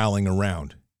start rallying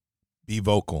around. Be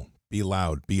vocal, be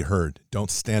loud, be heard.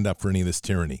 Don't stand up for any of this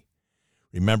tyranny.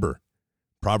 Remember,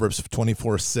 Proverbs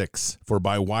 24:6, for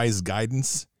by wise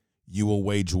guidance you will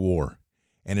wage war,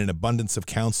 and in abundance of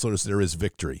counselors there is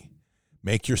victory.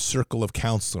 Make your circle of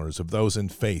counselors, of those in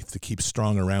faith, to keep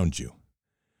strong around you.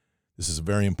 This is a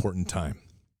very important time.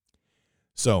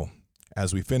 So,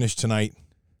 as we finish tonight,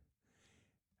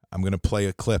 I'm going to play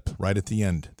a clip right at the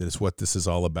end that is what this is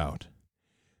all about.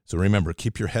 So remember,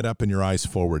 keep your head up and your eyes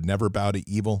forward. Never bow to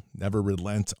evil. Never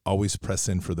relent. Always press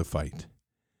in for the fight.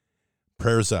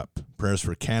 Prayers up. Prayers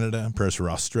for Canada. Prayers for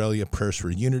Australia. Prayers for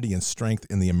unity and strength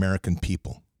in the American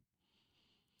people.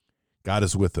 God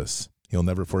is with us. He'll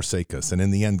never forsake us. And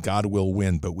in the end, God will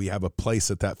win. But we have a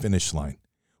place at that finish line.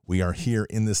 We are here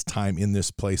in this time, in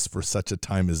this place, for such a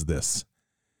time as this.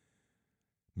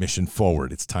 Mission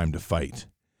forward. It's time to fight.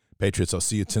 Patriots, I'll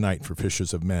see you tonight for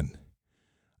Fishers of Men.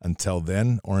 Until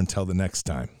then, or until the next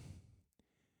time,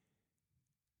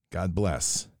 God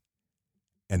bless,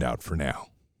 and out for now.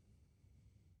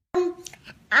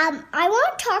 I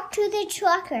want to talk to the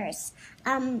truckers.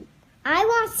 I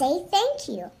want to say thank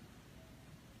you.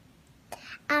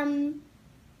 I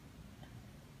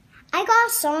got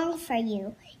a song for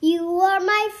you. You are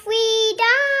my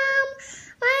freedom,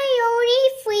 my only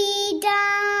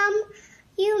freedom.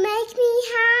 You make me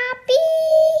happy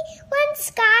when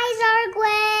skies are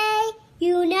gray.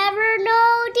 You never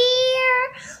know,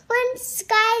 dear, when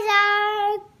skies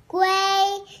are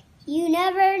gray. You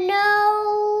never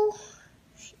know,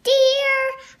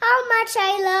 dear, how much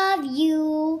I love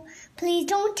you. Please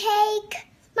don't take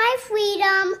my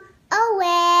freedom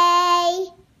away.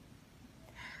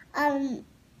 I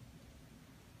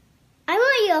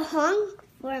want you to hum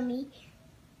for me.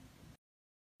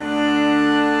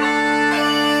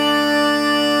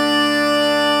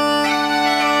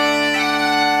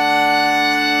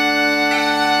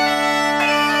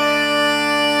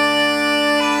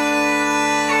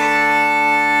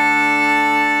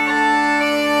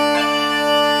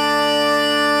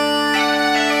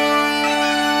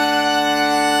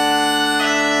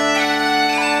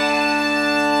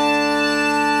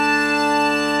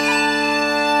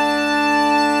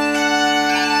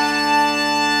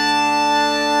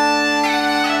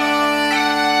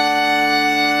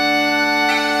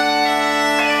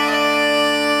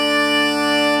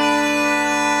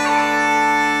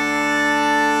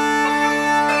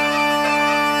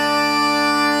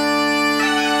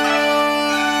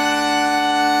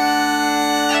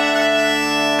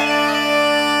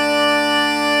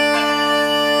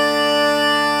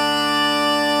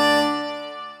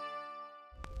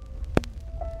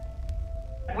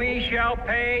 We shall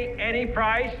pay any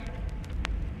price,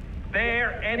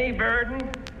 bear any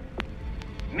burden,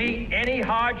 meet any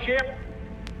hardship,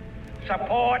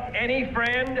 support any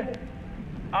friend,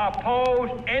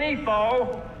 oppose any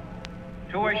foe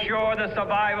to assure the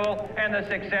survival and the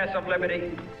success of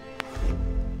liberty.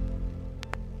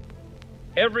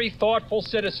 Every thoughtful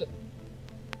citizen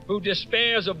who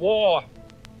despairs of war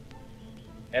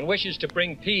and wishes to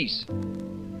bring peace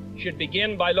should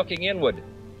begin by looking inward,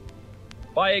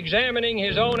 by examining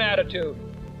his own attitude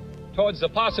towards the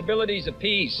possibilities of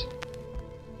peace.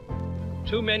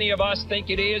 Too many of us think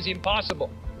it is impossible.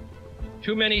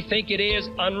 Too many think it is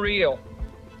unreal.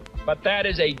 But that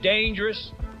is a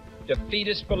dangerous,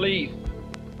 defeatist belief.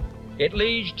 It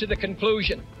leads to the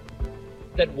conclusion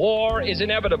that war is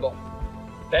inevitable,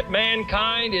 that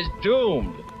mankind is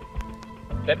doomed,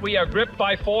 that we are gripped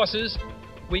by forces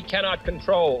we cannot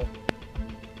control.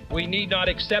 We need not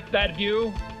accept that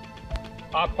view.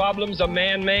 Our problems are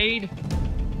man-made,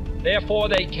 therefore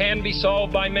they can be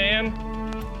solved by man,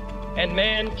 and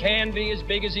man can be as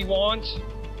big as he wants.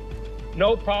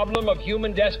 No problem of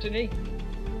human destiny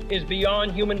is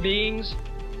beyond human beings.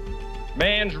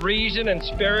 Man's reason and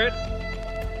spirit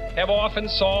have often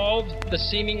solved the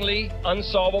seemingly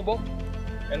unsolvable,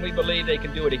 and we believe they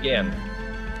can do it again.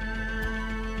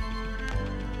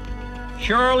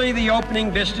 Surely the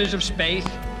opening vistas of space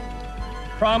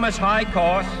promise high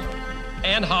costs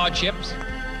and hardships,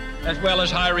 as well as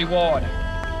high reward.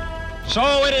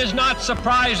 So it is not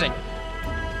surprising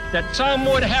that some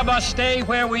would have us stay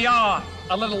where we are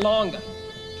a little longer,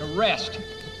 to rest,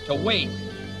 to wait.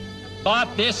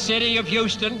 But this city of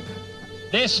Houston,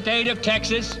 this state of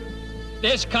Texas,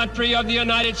 this country of the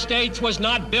United States was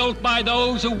not built by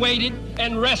those who waited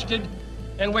and rested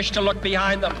and wished to look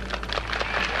behind them.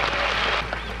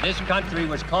 This country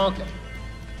was conquered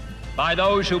by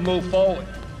those who move forward,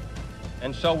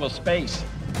 and so will space.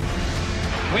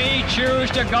 We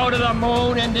choose to go to the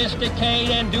moon in this decade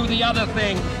and do the other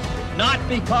thing, not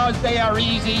because they are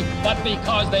easy, but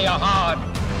because they are hard.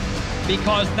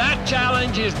 Because that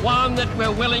challenge is one that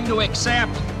we're willing to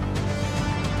accept.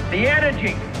 The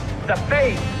energy, the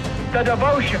faith, the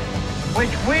devotion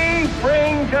which we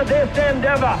bring to this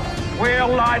endeavor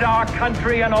will light our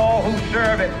country and all who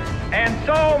serve it. And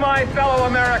so, my fellow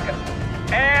Americans,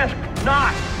 ask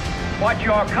not what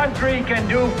your country can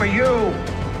do for you.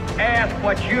 Ask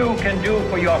what you can do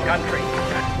for your country.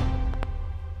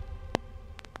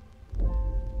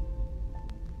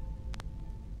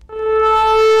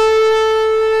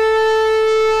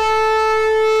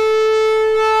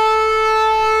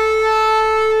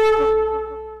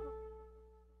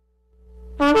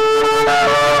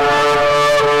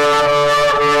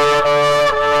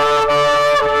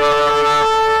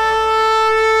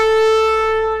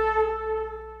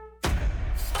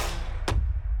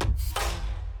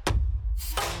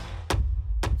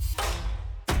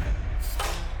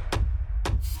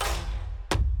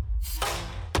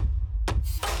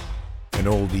 An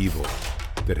old evil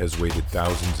that has waited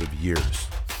thousands of years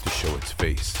to show its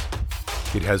face.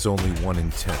 It has only one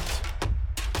intent: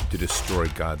 to destroy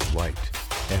God's light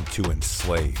and to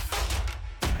enslave.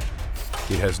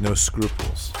 It has no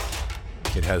scruples.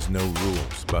 It has no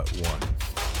rules but one: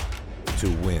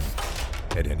 to win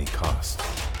at any cost.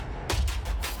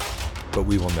 But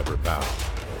we will never bow,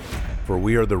 for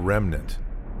we are the remnant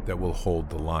that will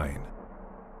hold the line.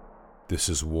 This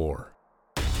is war.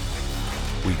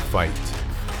 We fight.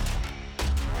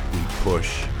 We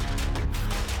push.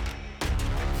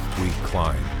 We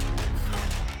climb.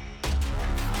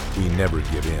 We never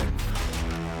give in.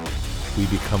 We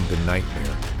become the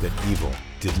nightmare that evil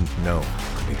didn't know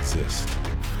could exist.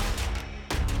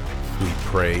 We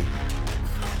pray.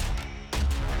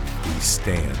 We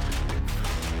stand.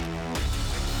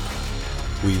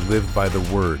 We live by the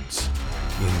words,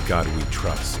 "In God we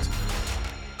trust."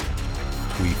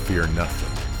 We fear nothing.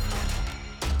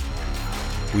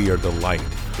 We are the light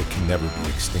that can never be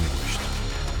extinguished.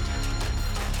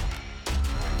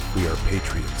 We are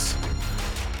patriots.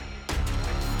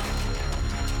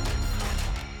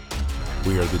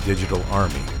 We are the digital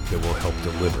army that will help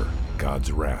deliver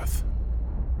God's wrath.